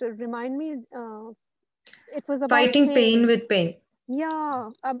 just remind me, it was about fighting pain with pain. Yeah.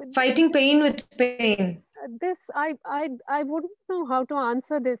 Fighting pain with pain. This, I wouldn't know how to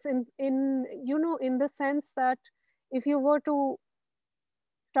answer this in the sense that if you were to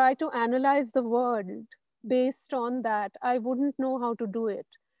try to analyze the world based on that, I wouldn't know how to do it.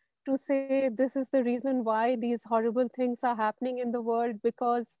 To say this is the reason why these horrible things are happening in the world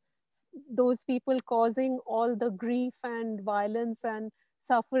because those people causing all the grief and violence and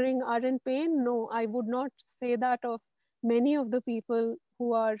suffering are in pain. No, I would not say that of many of the people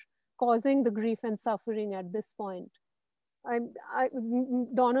who are causing the grief and suffering at this point.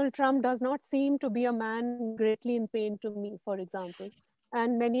 Donald Trump does not seem to be a man greatly in pain to me, for example,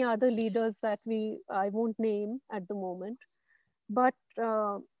 and many other leaders that I won't name at the moment. But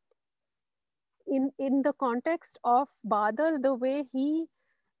in the context of Badal, the way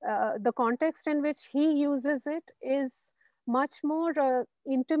the context in which he uses it is much more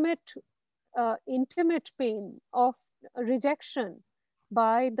intimate pain of rejection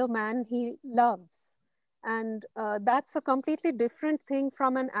by the man he loves. And that's a completely different thing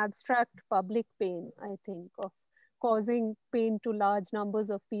from an abstract public pain, I think, of causing pain to large numbers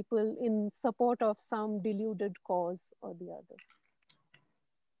of people in support of some deluded cause or the other.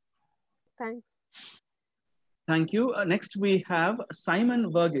 Thanks. Thank you. Next, we have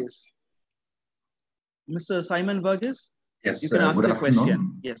Simon Verghese. Mr. Simon Verghese, yes, you can ask good a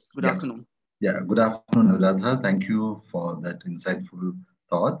question. Yes, good afternoon. Yeah, good afternoon, Anuradha. Thank you for that insightful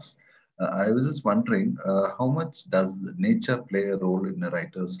thoughts. I was just wondering, how much does nature play a role in a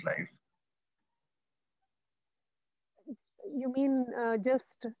writer's life? You mean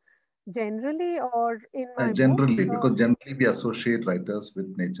just generally or in my generally, book? Because generally we associate writers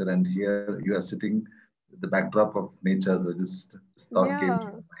with nature, and here you are sitting with the backdrop of nature, so just thought came to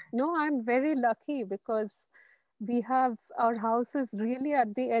mind. No, I'm very lucky because our house is really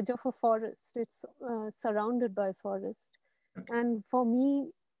at the edge of a forest. It's surrounded by forest. Okay. And for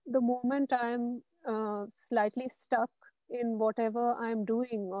me, the moment I'm slightly stuck in whatever I'm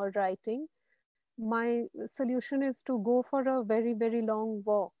doing or writing, my solution is to go for a very, very long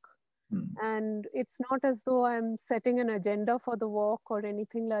walk. And it's not as though I'm setting an agenda for the walk or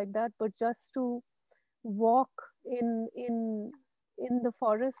anything like that, but just to walk in the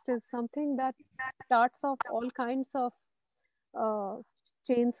forest is something that starts off all kinds of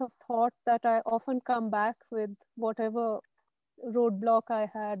chains of thought that I often come back with whatever roadblock I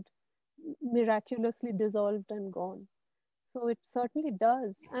had miraculously dissolved and gone. So it certainly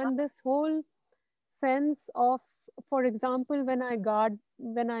does. And this whole sense of, for example, when I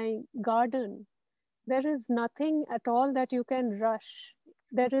garden, there is nothing at all that you can rush.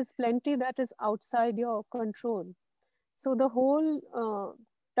 There is plenty that is outside your control. So the whole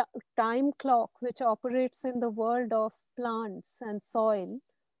time clock which operates in the world of plants and soil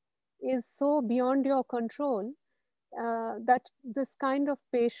is so beyond your control that this kind of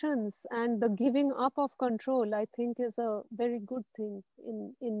patience and the giving up of control, I think, is a very good thing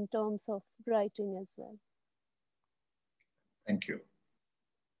in terms of writing as well. Thank you.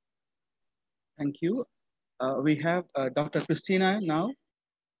 Thank you. We have Dr. Christina now.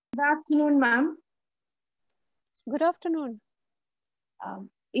 Good afternoon, ma'am. Good afternoon.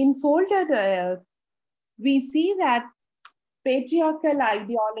 In folder, we see that patriarchal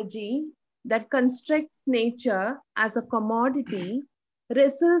ideology that constructs nature as a commodity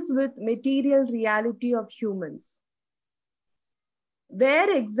wrestles with material reality of humans. Where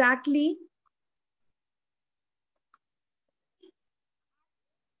exactly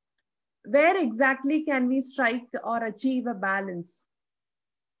can we strike or achieve a balance?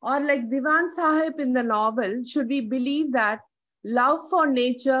 Or like Diwan Sahib in the novel, should we believe that love for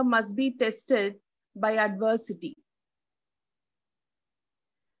nature must be tested by adversity?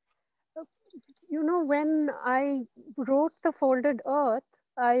 You know, when I wrote The Folded Earth,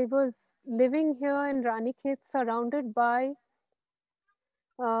 I was living here in Ranikhet surrounded by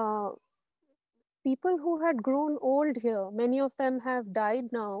people who had grown old here, many of them have died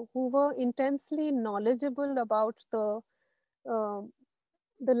now, who were intensely knowledgeable about uh,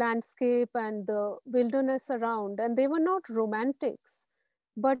 the landscape and the wilderness around. And they were not romantics,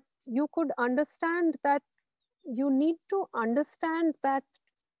 but you could understand that you need to understand that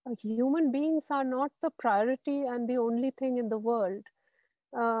human beings are not the priority and the only thing in the world.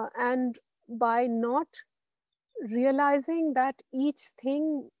 And by not realizing that each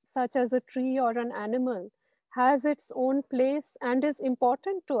thing, such as a tree or an animal, has its own place and is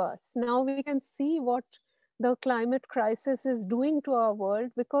important to us. Now we can see what the climate crisis is doing to our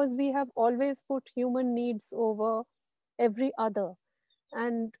world, because we have always put human needs over every other.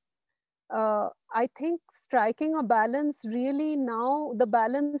 And I think striking a balance, really now the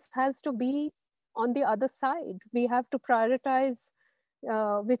balance has to be on the other side. We have to prioritize,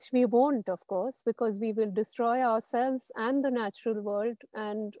 which we won't, of course, because we will destroy ourselves and the natural world,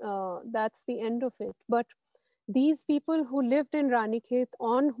 and that's the end of it. But these people who lived in Ranikhet,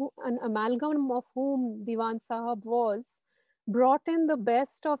 an amalgam of whom Diwan Sahab was, brought in the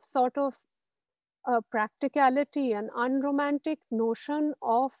best of sort of practicality and unromantic notion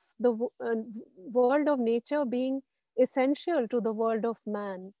of the world of nature being essential to the world of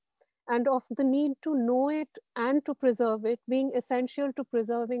man, and of the need to know it and to preserve it being essential to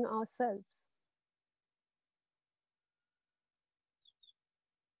preserving ourselves.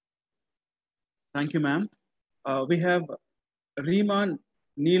 Thank you, ma'am. We have Reema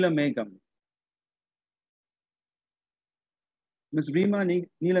Neelamegam. Ms. Reema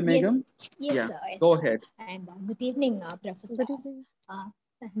Neelamegam? Yes, yeah. sir. Yes, Go sir. ahead. And good evening, professors. Good evening.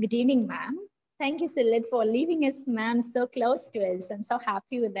 Good evening, ma'am. Thank you, SCILET, for leaving us, ma'am, so close to us. I'm so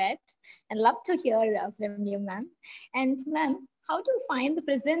happy with that and love to hear from you, ma'am. And ma'am, how do you find the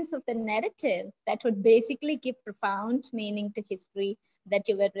presence of the narrative that would basically give profound meaning to history that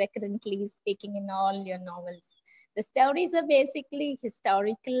you were recurrently speaking in all your novels? The stories are basically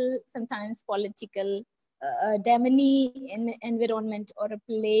historical, sometimes political, demony environment, or a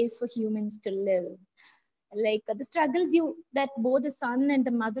place for humans to live. Like the struggles that both the son and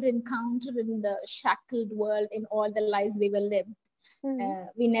the mother encounter in the shackled world, in all the lives we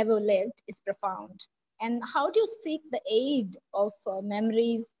we never lived, is profound. And how do you seek the aid of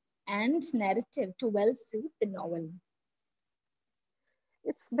memories and narrative to well suit the novel?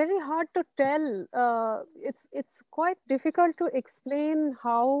 It's very hard to tell. It's quite difficult to explain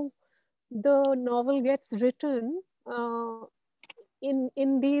how the novel gets written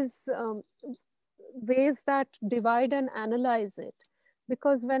in these ways that divide and analyze it.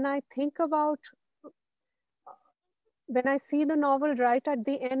 Because when I think about, when I see the novel right at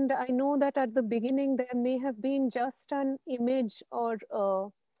the end, I know that at the beginning there may have been just an image or a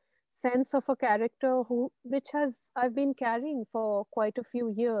sense of a character which I've been carrying for quite a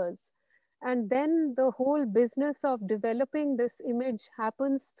few years. And then the whole business of developing this image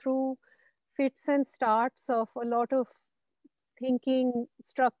happens through fits and starts of a lot of thinking,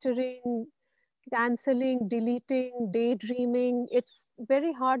 structuring, canceling, deleting, daydreaming. It's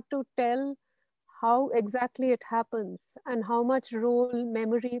very hard to tell how exactly it happens and how much role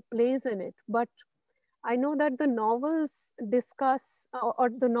memory plays in it. But I know that the novels discuss, or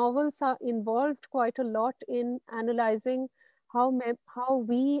the novels are involved quite a lot in analyzing how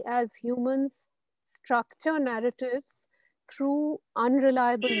we as humans structure narratives through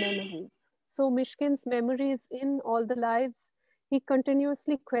unreliable memories. So Mishkin's memories in All the Lives, he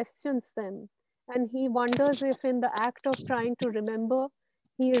continuously questions them. And he wonders if in the act of trying to remember,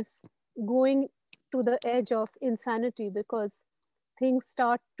 he is going to the edge of insanity, because things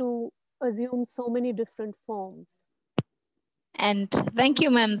start to assume so many different forms. And thank you,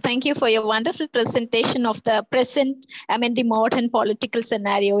 ma'am. Thank you for your wonderful presentation of the the modern political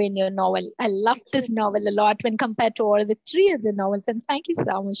scenario in your novel. I love this novel a lot when compared to all the three other novels. And thank you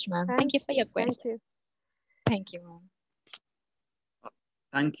so much, ma'am. Thank you for your question. Thank you. Thank you, ma'am.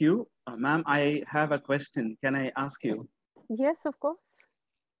 Thank you. Ma'am, I have a question. Can I ask you? Yes, of course.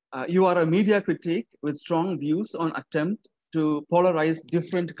 You are a media critic with strong views on attempt to polarize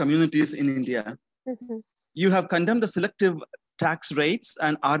different communities in India. Mm-hmm. You have condemned the selective tax rates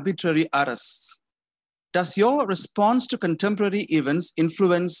and arbitrary arrests. Does your response to contemporary events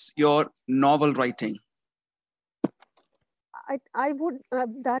influence your novel writing? I would,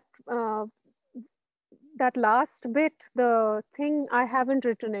 that last bit, the thing, I haven't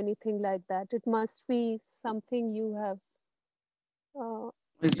written anything like that. It must be something you have.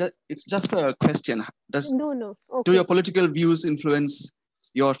 It's just a question. No. Okay. Do your political views influence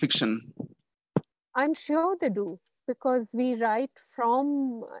your fiction? I'm sure they do, because we write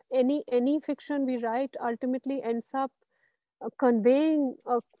from any fiction we write ultimately ends up conveying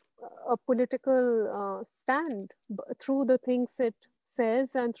a political stand through the things it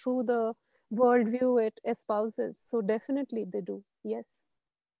says and through the worldview it espouses. So definitely they do, yes.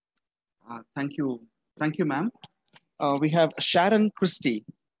 Thank you. Thank you, ma'am. We have Sharon Christie.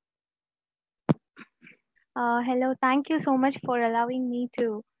 Hello, thank you so much for allowing me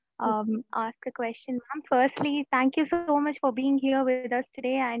to ask a question. Ma'am, firstly, thank you so much for being here with us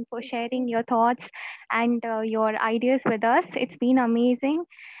today and for sharing your thoughts and your ideas with us. It's been amazing.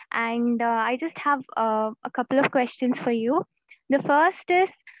 And I just have a couple of questions for you. The first is,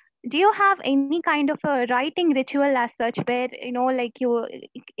 do you have any kind of a writing ritual as such where, like you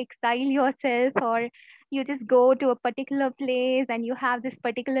exile yourself, or you just go to a particular place and you have this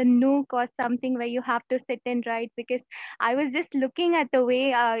particular nook or something where you have to sit and write? Because I was just looking at the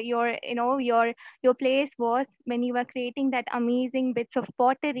way your place was when you were creating that amazing bits of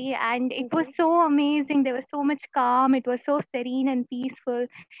pottery, and it was so amazing. There was so much calm. It was so serene and peaceful.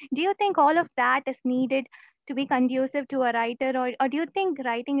 Do you think all of that is needed to be conducive to a writer, or do you think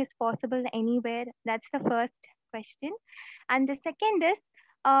writing is possible anywhere? That's the first question. And the second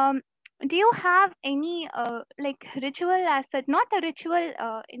is, do you have any like ritual as such, not a ritual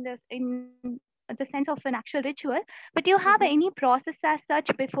in the sense of an actual ritual, but do you have any process as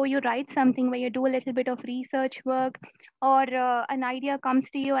such before you write something, where you do a little bit of research work, or an idea comes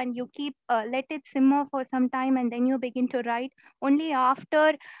to you and you keep let it simmer for some time and then you begin to write only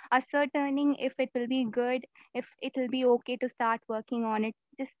after ascertaining if it will be good, if it will be okay to start working on it?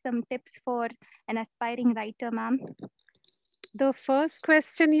 Just some tips for an aspiring writer, ma'am. The first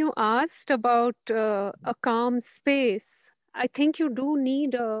question you asked about a calm space, I think you do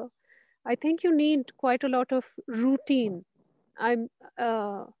need quite a lot of routine.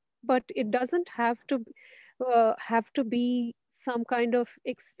 But it doesn't have to be some kind of.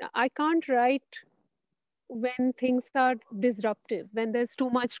 I can't write when things are disruptive, when there's too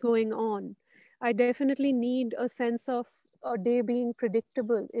much going on. I definitely need a sense of a day being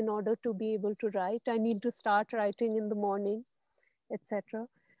predictable in order to be able to write. I need to start writing in the morning, etc.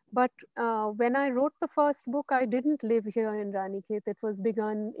 But when I wrote the first book, I didn't live here in Ranikhet. It was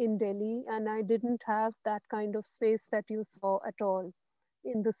begun in Delhi, and I didn't have that kind of space that you saw at all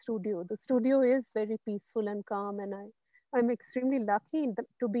in the studio. The studio is very peaceful and calm, and I'm extremely lucky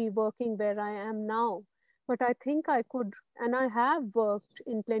to be working where I am now. But I think I could, and I have worked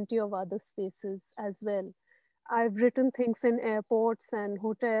in plenty of other spaces as well. I've written things in airports and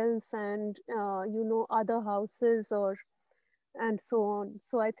hotels and other houses and so on.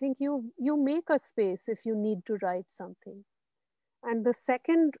 So I think you make a space if you need to write something. And the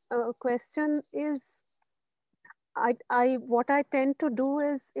second question is, what I tend to do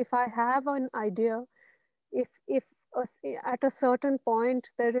is, if I have an idea, if at a certain point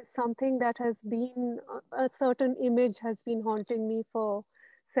there is something that has been, a certain image has been haunting me for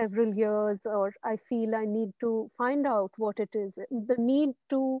several years, or I feel I need to find out what it is, the need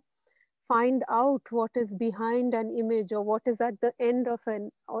to find out what is behind an image, or what is at the end of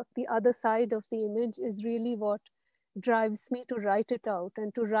or the other side of the image, is really what drives me to write it out.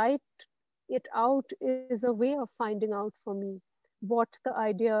 And to write it out is a way of finding out for me what the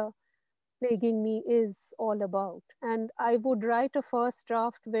idea plaguing me is all about. And I would write a first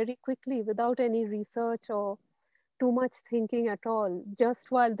draft very quickly without any research or too much thinking at all, just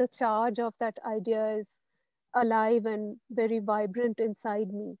while the charge of that idea is alive and very vibrant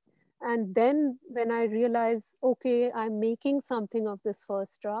inside me. And then when I realize, okay, I'm making something of this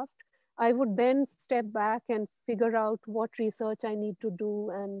first draft, I would then step back and figure out what research I need to do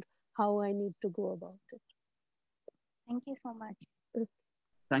and how I need to go about it. Thank you so much.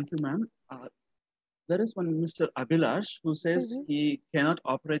 Thank you, ma'am. There is one Mr. Abhilash who says he cannot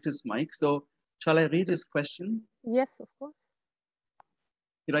operate his mic. So shall I read his question? Yes, of course.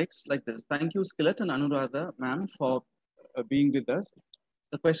 He writes like this. Thank you, SCILET and Anuradha, ma'am, for being with us.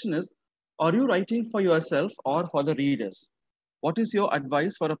 The question is, are you writing for yourself or for the readers? What is your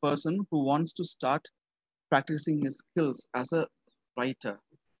advice for a person who wants to start practicing his skills as a writer?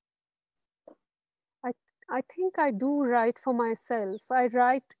 I think I do write for myself. I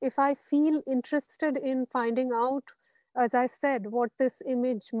write if I feel interested in finding out, as I said, what this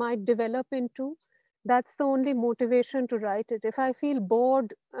image might develop into. That's the only motivation to write it. If I feel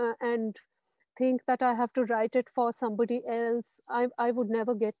bored and think that I have to write it for somebody else, I would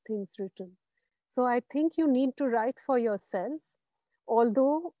never get things written. So I think you need to write for yourself.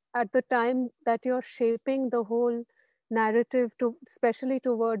 Although at the time that you're shaping the whole narrative, especially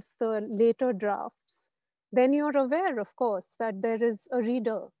towards the later drafts, then you're aware, of course, that there is a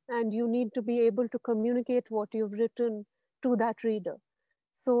reader and you need to be able to communicate what you've written to that reader.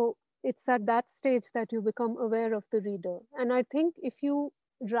 So it's at that stage that you become aware of the reader. And I think if you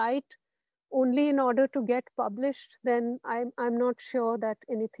write only in order to get published, then I'm not sure that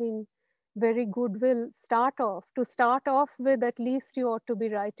anything very good will start off. To start off with, at least you ought to be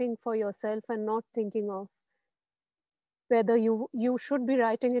writing for yourself and not thinking of whether you should be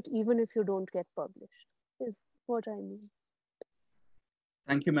writing it even if you don't get published, is what I mean.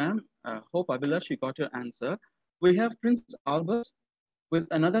 Thank you, ma'am. Hope, Abhilash, you got your answer. We have Prince Albert with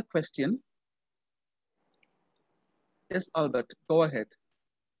another question. Yes, Albert, go ahead.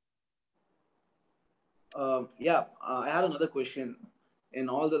 I had another question. In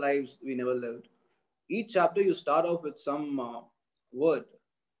all the lives we never lived, each chapter you start off with some word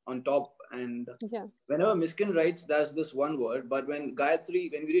on top, and whenever Miskin writes, there's this one word. But when we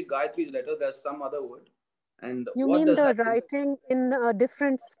read Gayatri's letter, there's some other word. And you what mean does the that writing in a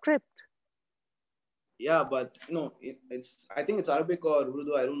different script? Yeah, but no, I think it's Arabic or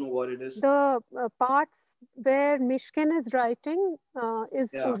Urdu. I don't know what it is. The parts where Mishkin is writing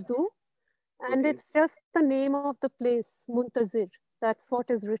is Urdu, and it's just the name of the place, Muntazir. That's what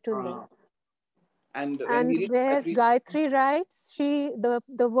is written there. And where Gayatri writes,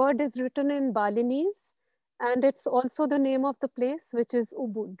 the word is written in Balinese, and it's also the name of the place, which is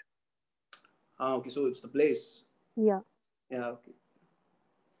Ubud. Okay, so it's the place. Yeah. Yeah, okay.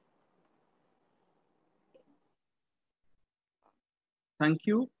 Thank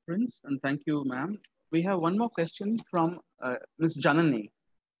you, Prince, and thank you, ma'am. We have one more question from Ms. Janani.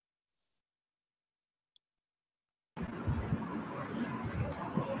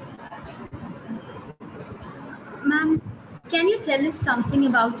 Ma'am, can you tell us something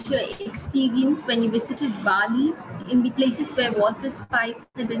about your experience when you visited Bali, in the places where water spice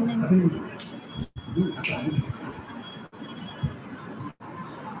had been in?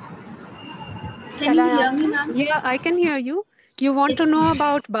 Can you hear me, ma'am? Yeah, I can hear you. You want to know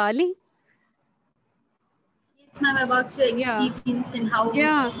about Bali? Yes, ma'am, about your experience and how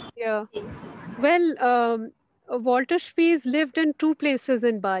Well, Walter Spies lived in 2 places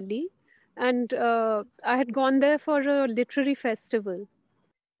in Bali, and I had gone there for a literary festival.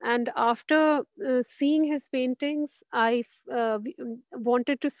 And after seeing his paintings, I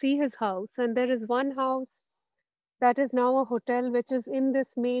wanted to see his house. And there is one house that is now a hotel, which is in this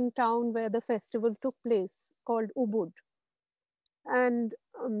main town where the festival took place, called Ubud. And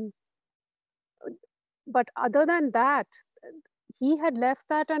but other than that, he had left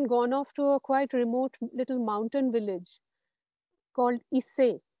that and gone off to a quite remote little mountain village called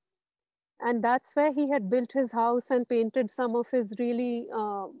Isse. And that's where he had built his house and painted some of his really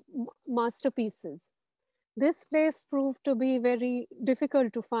masterpieces. This place proved to be very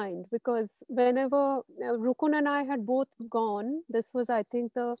difficult to find, because whenever Rukun and I had both gone, this was, I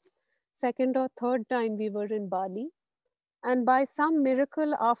think, the 2nd or 3rd time we were in Bali. And by some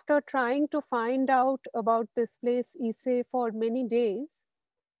miracle, after trying to find out about this place, Isse, for many days,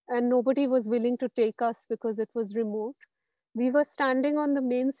 and nobody was willing to take us because it was remote, we were standing on the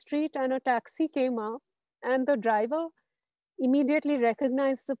main street and a taxi came up, and the driver immediately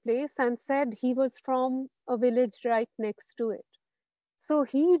recognized the place and said he was from a village right next to it. So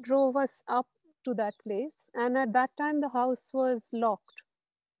he drove us up to that place, and at that time the house was locked.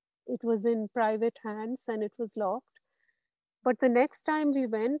 It was in private hands and it was locked. But the next time we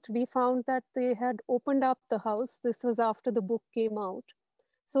went, we found that they had opened up the house. This was after the book came out.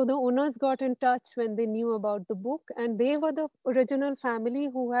 So the owners got in touch when they knew about the book, and they were the original family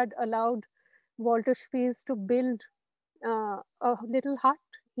who had allowed Walter Spies to build a little hut.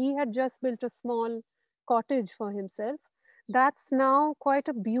 He had just built a small cottage for himself. That's now quite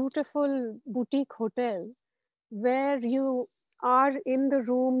a beautiful boutique hotel where you are in the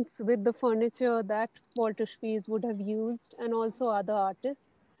rooms with the furniture that Walter Spies would have used, and also other artists.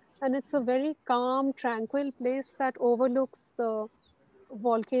 And it's a very calm, tranquil place that overlooks the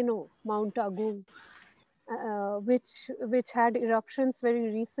volcano, Mount Agung, which had eruptions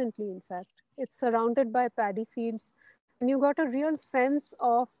very recently, in fact. It's surrounded by paddy fields, and you got a real sense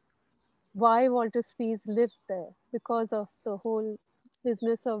of why Walter Spies lived there, because of the whole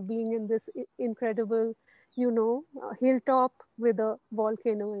business of being in this incredible, hilltop with a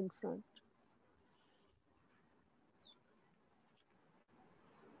volcano in front.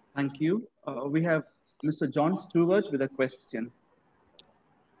 Thank you. We have Mr. John Stewart with a question.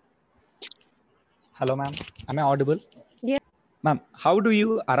 Hello, ma'am. Am I audible? Yes. Ma'am, how do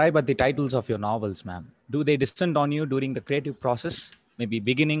you arrive at the titles of your novels, ma'am? Do they descend on you during the creative process, maybe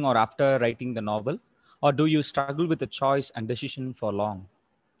beginning or after writing the novel? Or do you struggle with the choice and decision for long?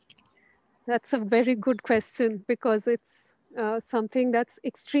 That's a very good question, because it's something that's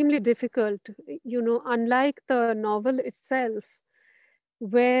extremely difficult. Unlike the novel itself,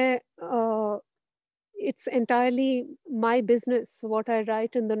 where it's entirely my business, what I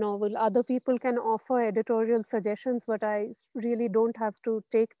write in the novel. Other people can offer editorial suggestions, but I really don't have to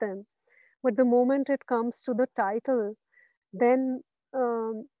take them. But the moment it comes to the title, then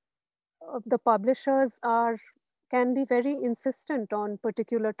the publishers can be very insistent on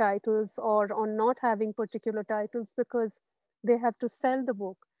particular titles or on not having particular titles because they have to sell the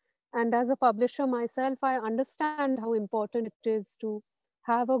book. And as a publisher myself, I understand how important it is to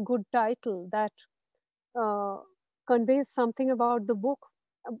have a good title that conveys something about the book,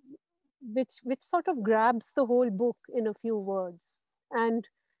 uh, which sort of grabs the whole book in a few words and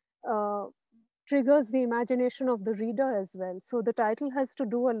uh, triggers the imagination of the reader as well. So the title has to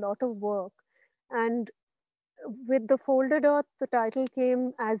do a lot of work. And with The Folded Earth, the title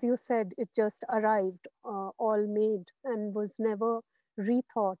came, as you said, it just arrived, all made, and was never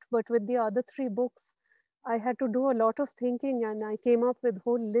rethought. But with the other three books, I had to do a lot of thinking, and I came up with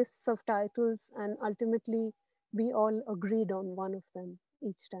whole lists of titles, and ultimately we all agreed on one of them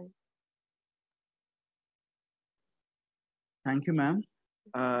each time. Thank you, ma'am.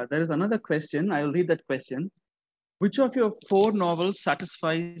 There is another question. I will read that question. Which of your 4 novels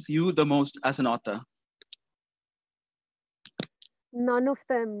satisfies you the most as an author? None of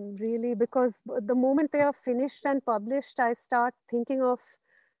them really, because the moment they are finished and published, I start thinking of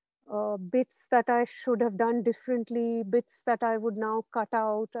bits that I should have done differently, bits that I would now cut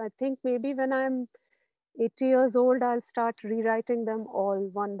out. I think maybe when I'm 80 years old, I'll start rewriting them all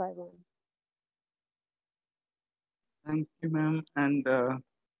one by one. Thank you, ma'am. And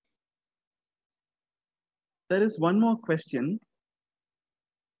there is one more question.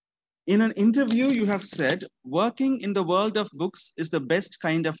 In an interview, you have said, working in the world of books is the best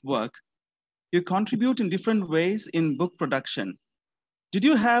kind of work. You contribute in different ways in book production. Did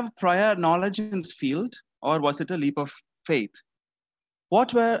you have prior knowledge in this field, or was it a leap of faith?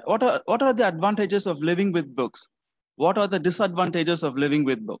 What are the advantages of living with books? What are the disadvantages of living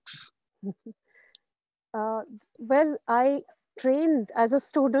with books? Well, I trained as a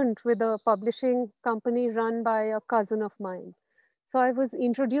student with a publishing company run by a cousin of mine. So I was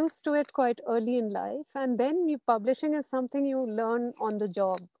introduced to it quite early in life. And then publishing is something you learn on the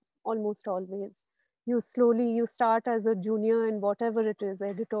job, almost always. You start as a junior in whatever it is,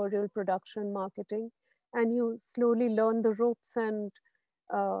 editorial, production, marketing, and you slowly learn the ropes. And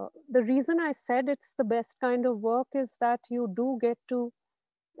the reason I said it's the best kind of work is that you do get to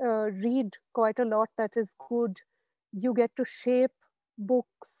read quite a lot that is good. You get to shape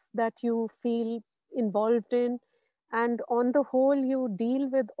books that you feel involved in. And on the whole, you deal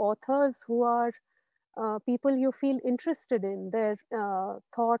with authors who are people you feel interested in. Their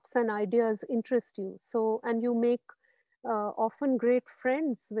thoughts and ideas interest you. So, and you make often great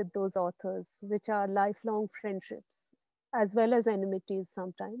friends with those authors, which are lifelong friendships, as well as enmities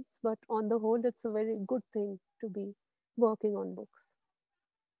sometimes. But on the whole, it's a very good thing to be working on books.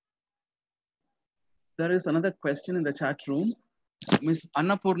 There is another question in the chat room. Ms.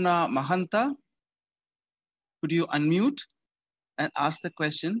 Annapurna Mahanta, could you unmute and ask the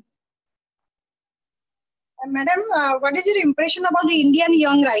question? Madam, what is your impression about the Indian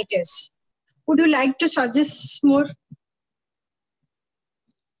young writers? Would you like to suggest more?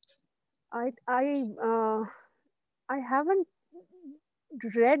 I haven't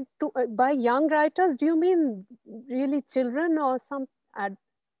read by young writers. Do you mean really children or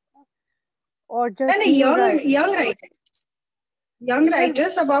or just young writers? Young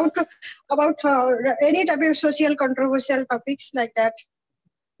writers about any type of social controversial topics like that.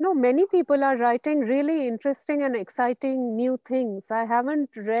 No, many people are writing really interesting and exciting new things. I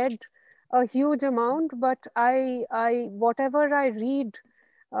haven't read a huge amount, but whatever I read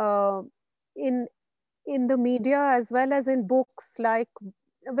in the media as well as in books, like,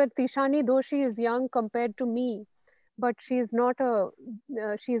 well, Tishani Doshi is young compared to me, but she's not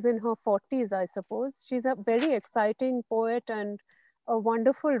she's in her 40s, I suppose. She's a very exciting poet and a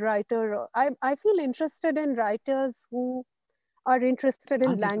wonderful writer. I feel interested in writers who are interested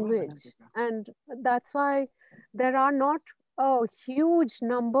in language. And that's why there are not a huge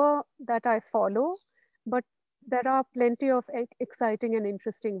number that I follow, but there are plenty of exciting and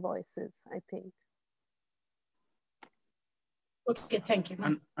interesting voices, I think. Okay, thank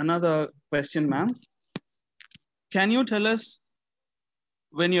you. Another question, ma'am. Can you tell us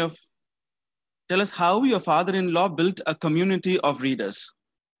how your father-in-law built a community of readers?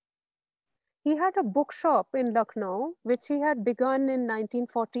 He had a bookshop in Lucknow, which he had begun in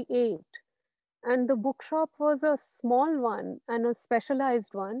 1948. And the bookshop was a small one and a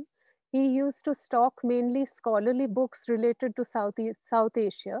specialized one. He used to stock mainly scholarly books related to South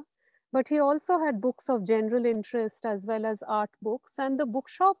Asia, but he also had books of general interest as well as art books. And the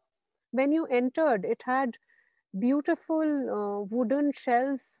bookshop When you entered, it had beautiful wooden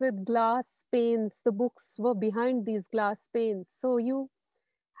shelves with glass panes. The books were behind these glass panes. So you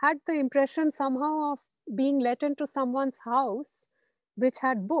had the impression somehow of being let into someone's house which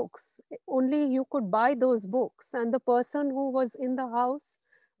had books. Only you could buy those books, and the person who was in the house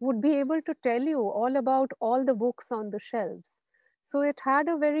would be able to tell you all about all the books on the shelves. So it had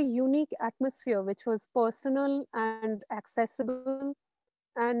a very unique atmosphere, which was personal and accessible,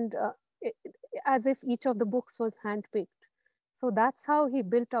 and as if each of the books was handpicked. So that's how he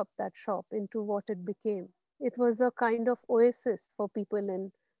built up that shop into what it became. It was a kind of oasis for people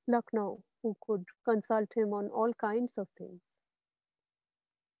in Lucknow who could consult him on all kinds of things.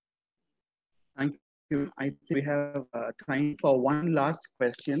 Thank you. I think we have time for one last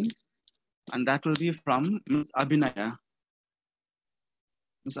question, and that will be from Ms. Abhinaya.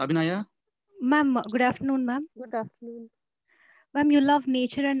 Ms. Abhinaya? Ma'am, good afternoon, ma'am. Good afternoon. Ma'am, you love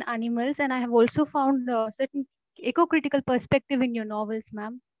nature and animals, and I have also found a certain eco-critical perspective in your novels,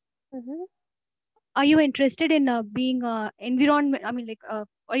 ma'am. Mm-hmm. Are you interested in being environment? I mean, like,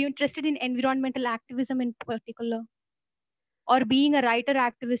 are you interested in environmental activism in particular, or being a writer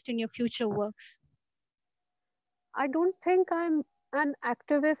activist in your future works? I don't think I'm an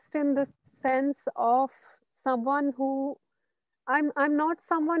activist in the sense of someone who I'm not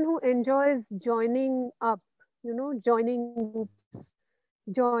someone who enjoys joining up, joining groups,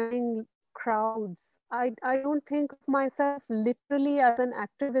 joining crowds. I don't think of myself literally as an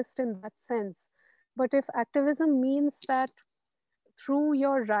activist in that sense. But if activism means that through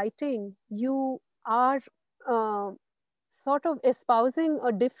your writing, you are sort of espousing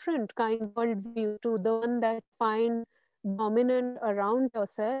a different kind of worldview to the one that you find dominant around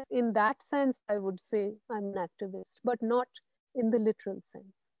yourself, in that sense, I would say I'm an activist, but not in the literal sense.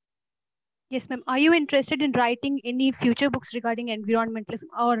 Yes, ma'am. Are you interested in writing any future books regarding environmentalism,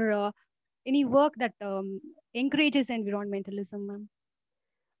 or any work that encourages environmentalism, ma'am?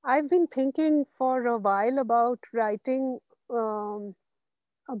 I've been thinking for a while about writing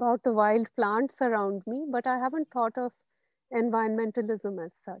about the wild plants around me, but I haven't thought of environmentalism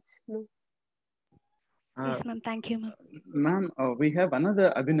as such. No. Yes, ma'am. Thank you, ma'am. Ma'am, we have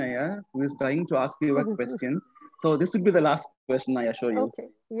another Abhinaya who is trying to ask you a question. So this would be the last question, I assure you. Okay.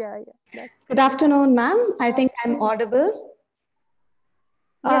 Yeah. Good afternoon, ma'am. I think I'm audible.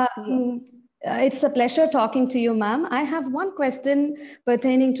 Yes, it's a pleasure talking to you, ma'am. I have one question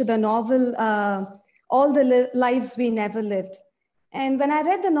pertaining to the novel, All the Lives We Never Lived. And when I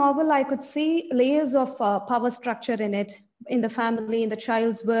read the novel, I could see layers of power structure in it, in the family, in the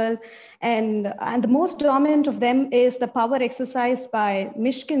child's world. And the most dominant of them is the power exercised by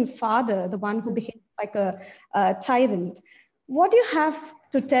Mishkin's father, the one who behaved like a tyrant. What do you have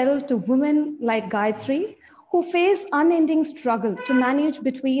to tell to women like Gayatri, who face unending struggle to manage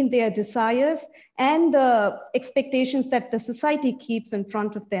between their desires and the expectations that the society keeps in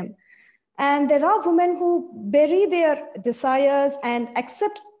front of them? And there are women who bury their desires and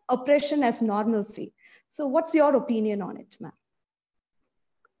accept oppression as normalcy. So what's your opinion on it, ma'am?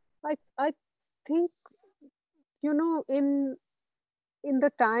 I think, in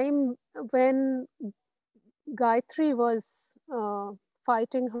the time when Gayatri was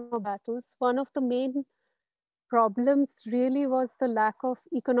fighting her battles, one of the main problems really was the lack of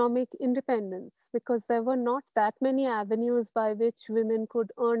economic independence, because there were not that many avenues by which women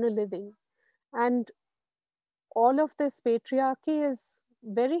could earn a living. And all of this patriarchy is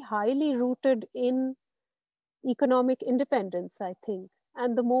very highly rooted in economic independence, I think.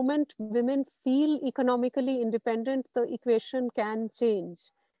 And the moment women feel economically independent, the equation can change,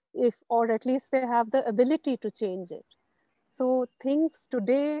 or at least they have the ability to change it. So things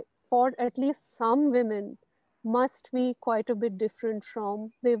today, for at least some women, must be quite a bit different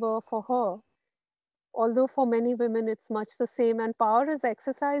from they were for her. Although for many women, it's much the same, and power is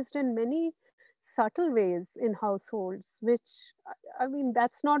exercised in many subtle ways in households, which, I mean,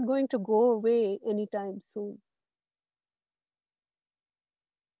 that's not going to go away anytime soon.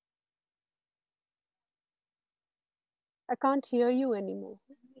 I can't hear you anymore.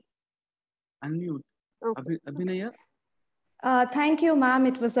 Unmute. Okay. Abhinaya? Thank you, ma'am.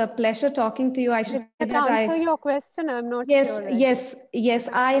 It was a pleasure talking to you. I should say that answer your question. I'm not sure. Yes,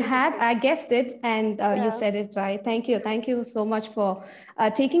 I guessed it, and you said it right. Thank you so much for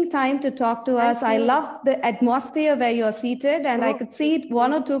taking time to talk to us. I love the atmosphere where you're seated, and I could see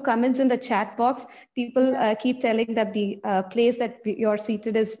one or two comments in the chat box. People keep telling that the place that you're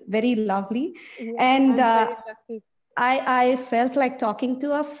seated is very lovely, and I'm very lucky. I felt like talking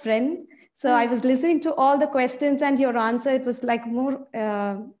to a friend. So I was listening to all the questions and your answer. It was like more,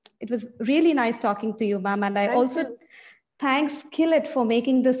 it was really nice talking to you, ma'am. And I also thanks SCILET for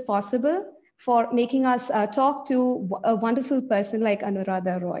making this possible, for making us talk to a wonderful person like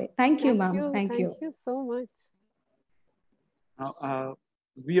Anuradha Roy. Thank you, ma'am. Thank you. Thank you so much.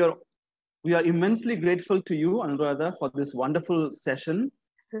 We are immensely grateful to you, Anuradha, for this wonderful session.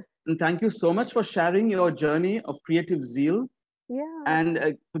 And thank you so much for sharing your journey of creative zeal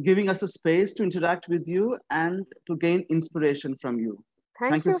and for giving us a space to interact with you and to gain inspiration from you.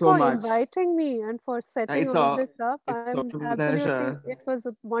 Thank you so for much. inviting me and for setting all this up. It's a pleasure. It was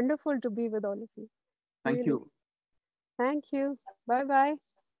wonderful to be with all of you. Thank you. Thank you. Bye-bye.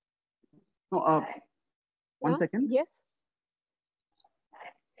 No, one second. Yes.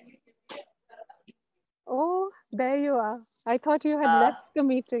 Oh, there you are. I thought you had left the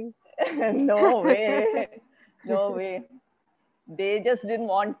meeting. No way. No way. They just didn't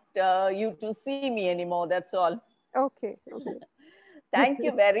want you to see me anymore. That's all. Okay. Thank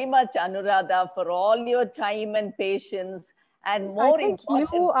you very much, Anuradha, for all your time and patience. And more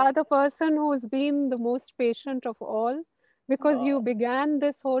importantly, you are the person who's been the most patient of all, because you began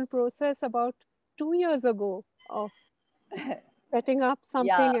this whole process about 2 years ago of setting up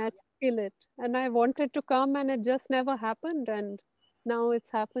something at SCILET. And I wanted to come and it just never happened. And now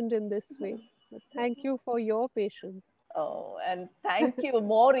it's happened in this way. But thank you for your patience. Oh, and thank you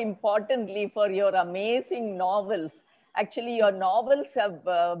more importantly for your amazing novels. Actually, your novels have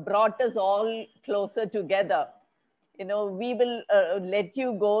brought us all closer together. You know, we will let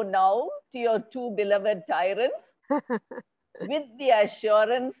you go now to your two beloved tyrants with the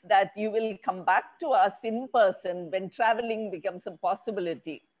assurance that you will come back to us in person when traveling becomes a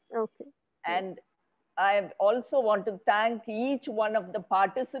possibility. Okay. And I also want to thank each one of the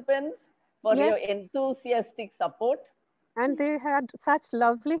participants for your enthusiastic support. And they had such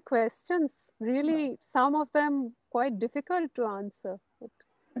lovely questions. Really, some of them quite difficult to answer. But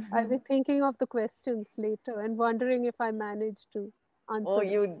I'll be thinking of the questions later and wondering if I managed to answer. Oh,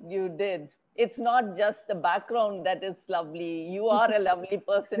 you did. It's not just the background that is lovely. You are a lovely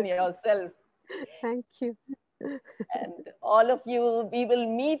person yourself. Thank you. And all of you, we will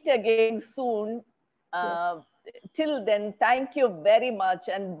meet again soon. Till then, thank you very much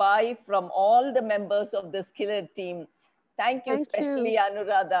and bye from all the members of the SCILET team. Thank you, especially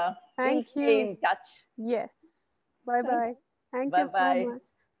Anuradha. We'll stay in touch. Yes. Bye-bye. Thank you so much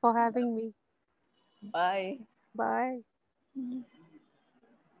for having me. Bye. Bye.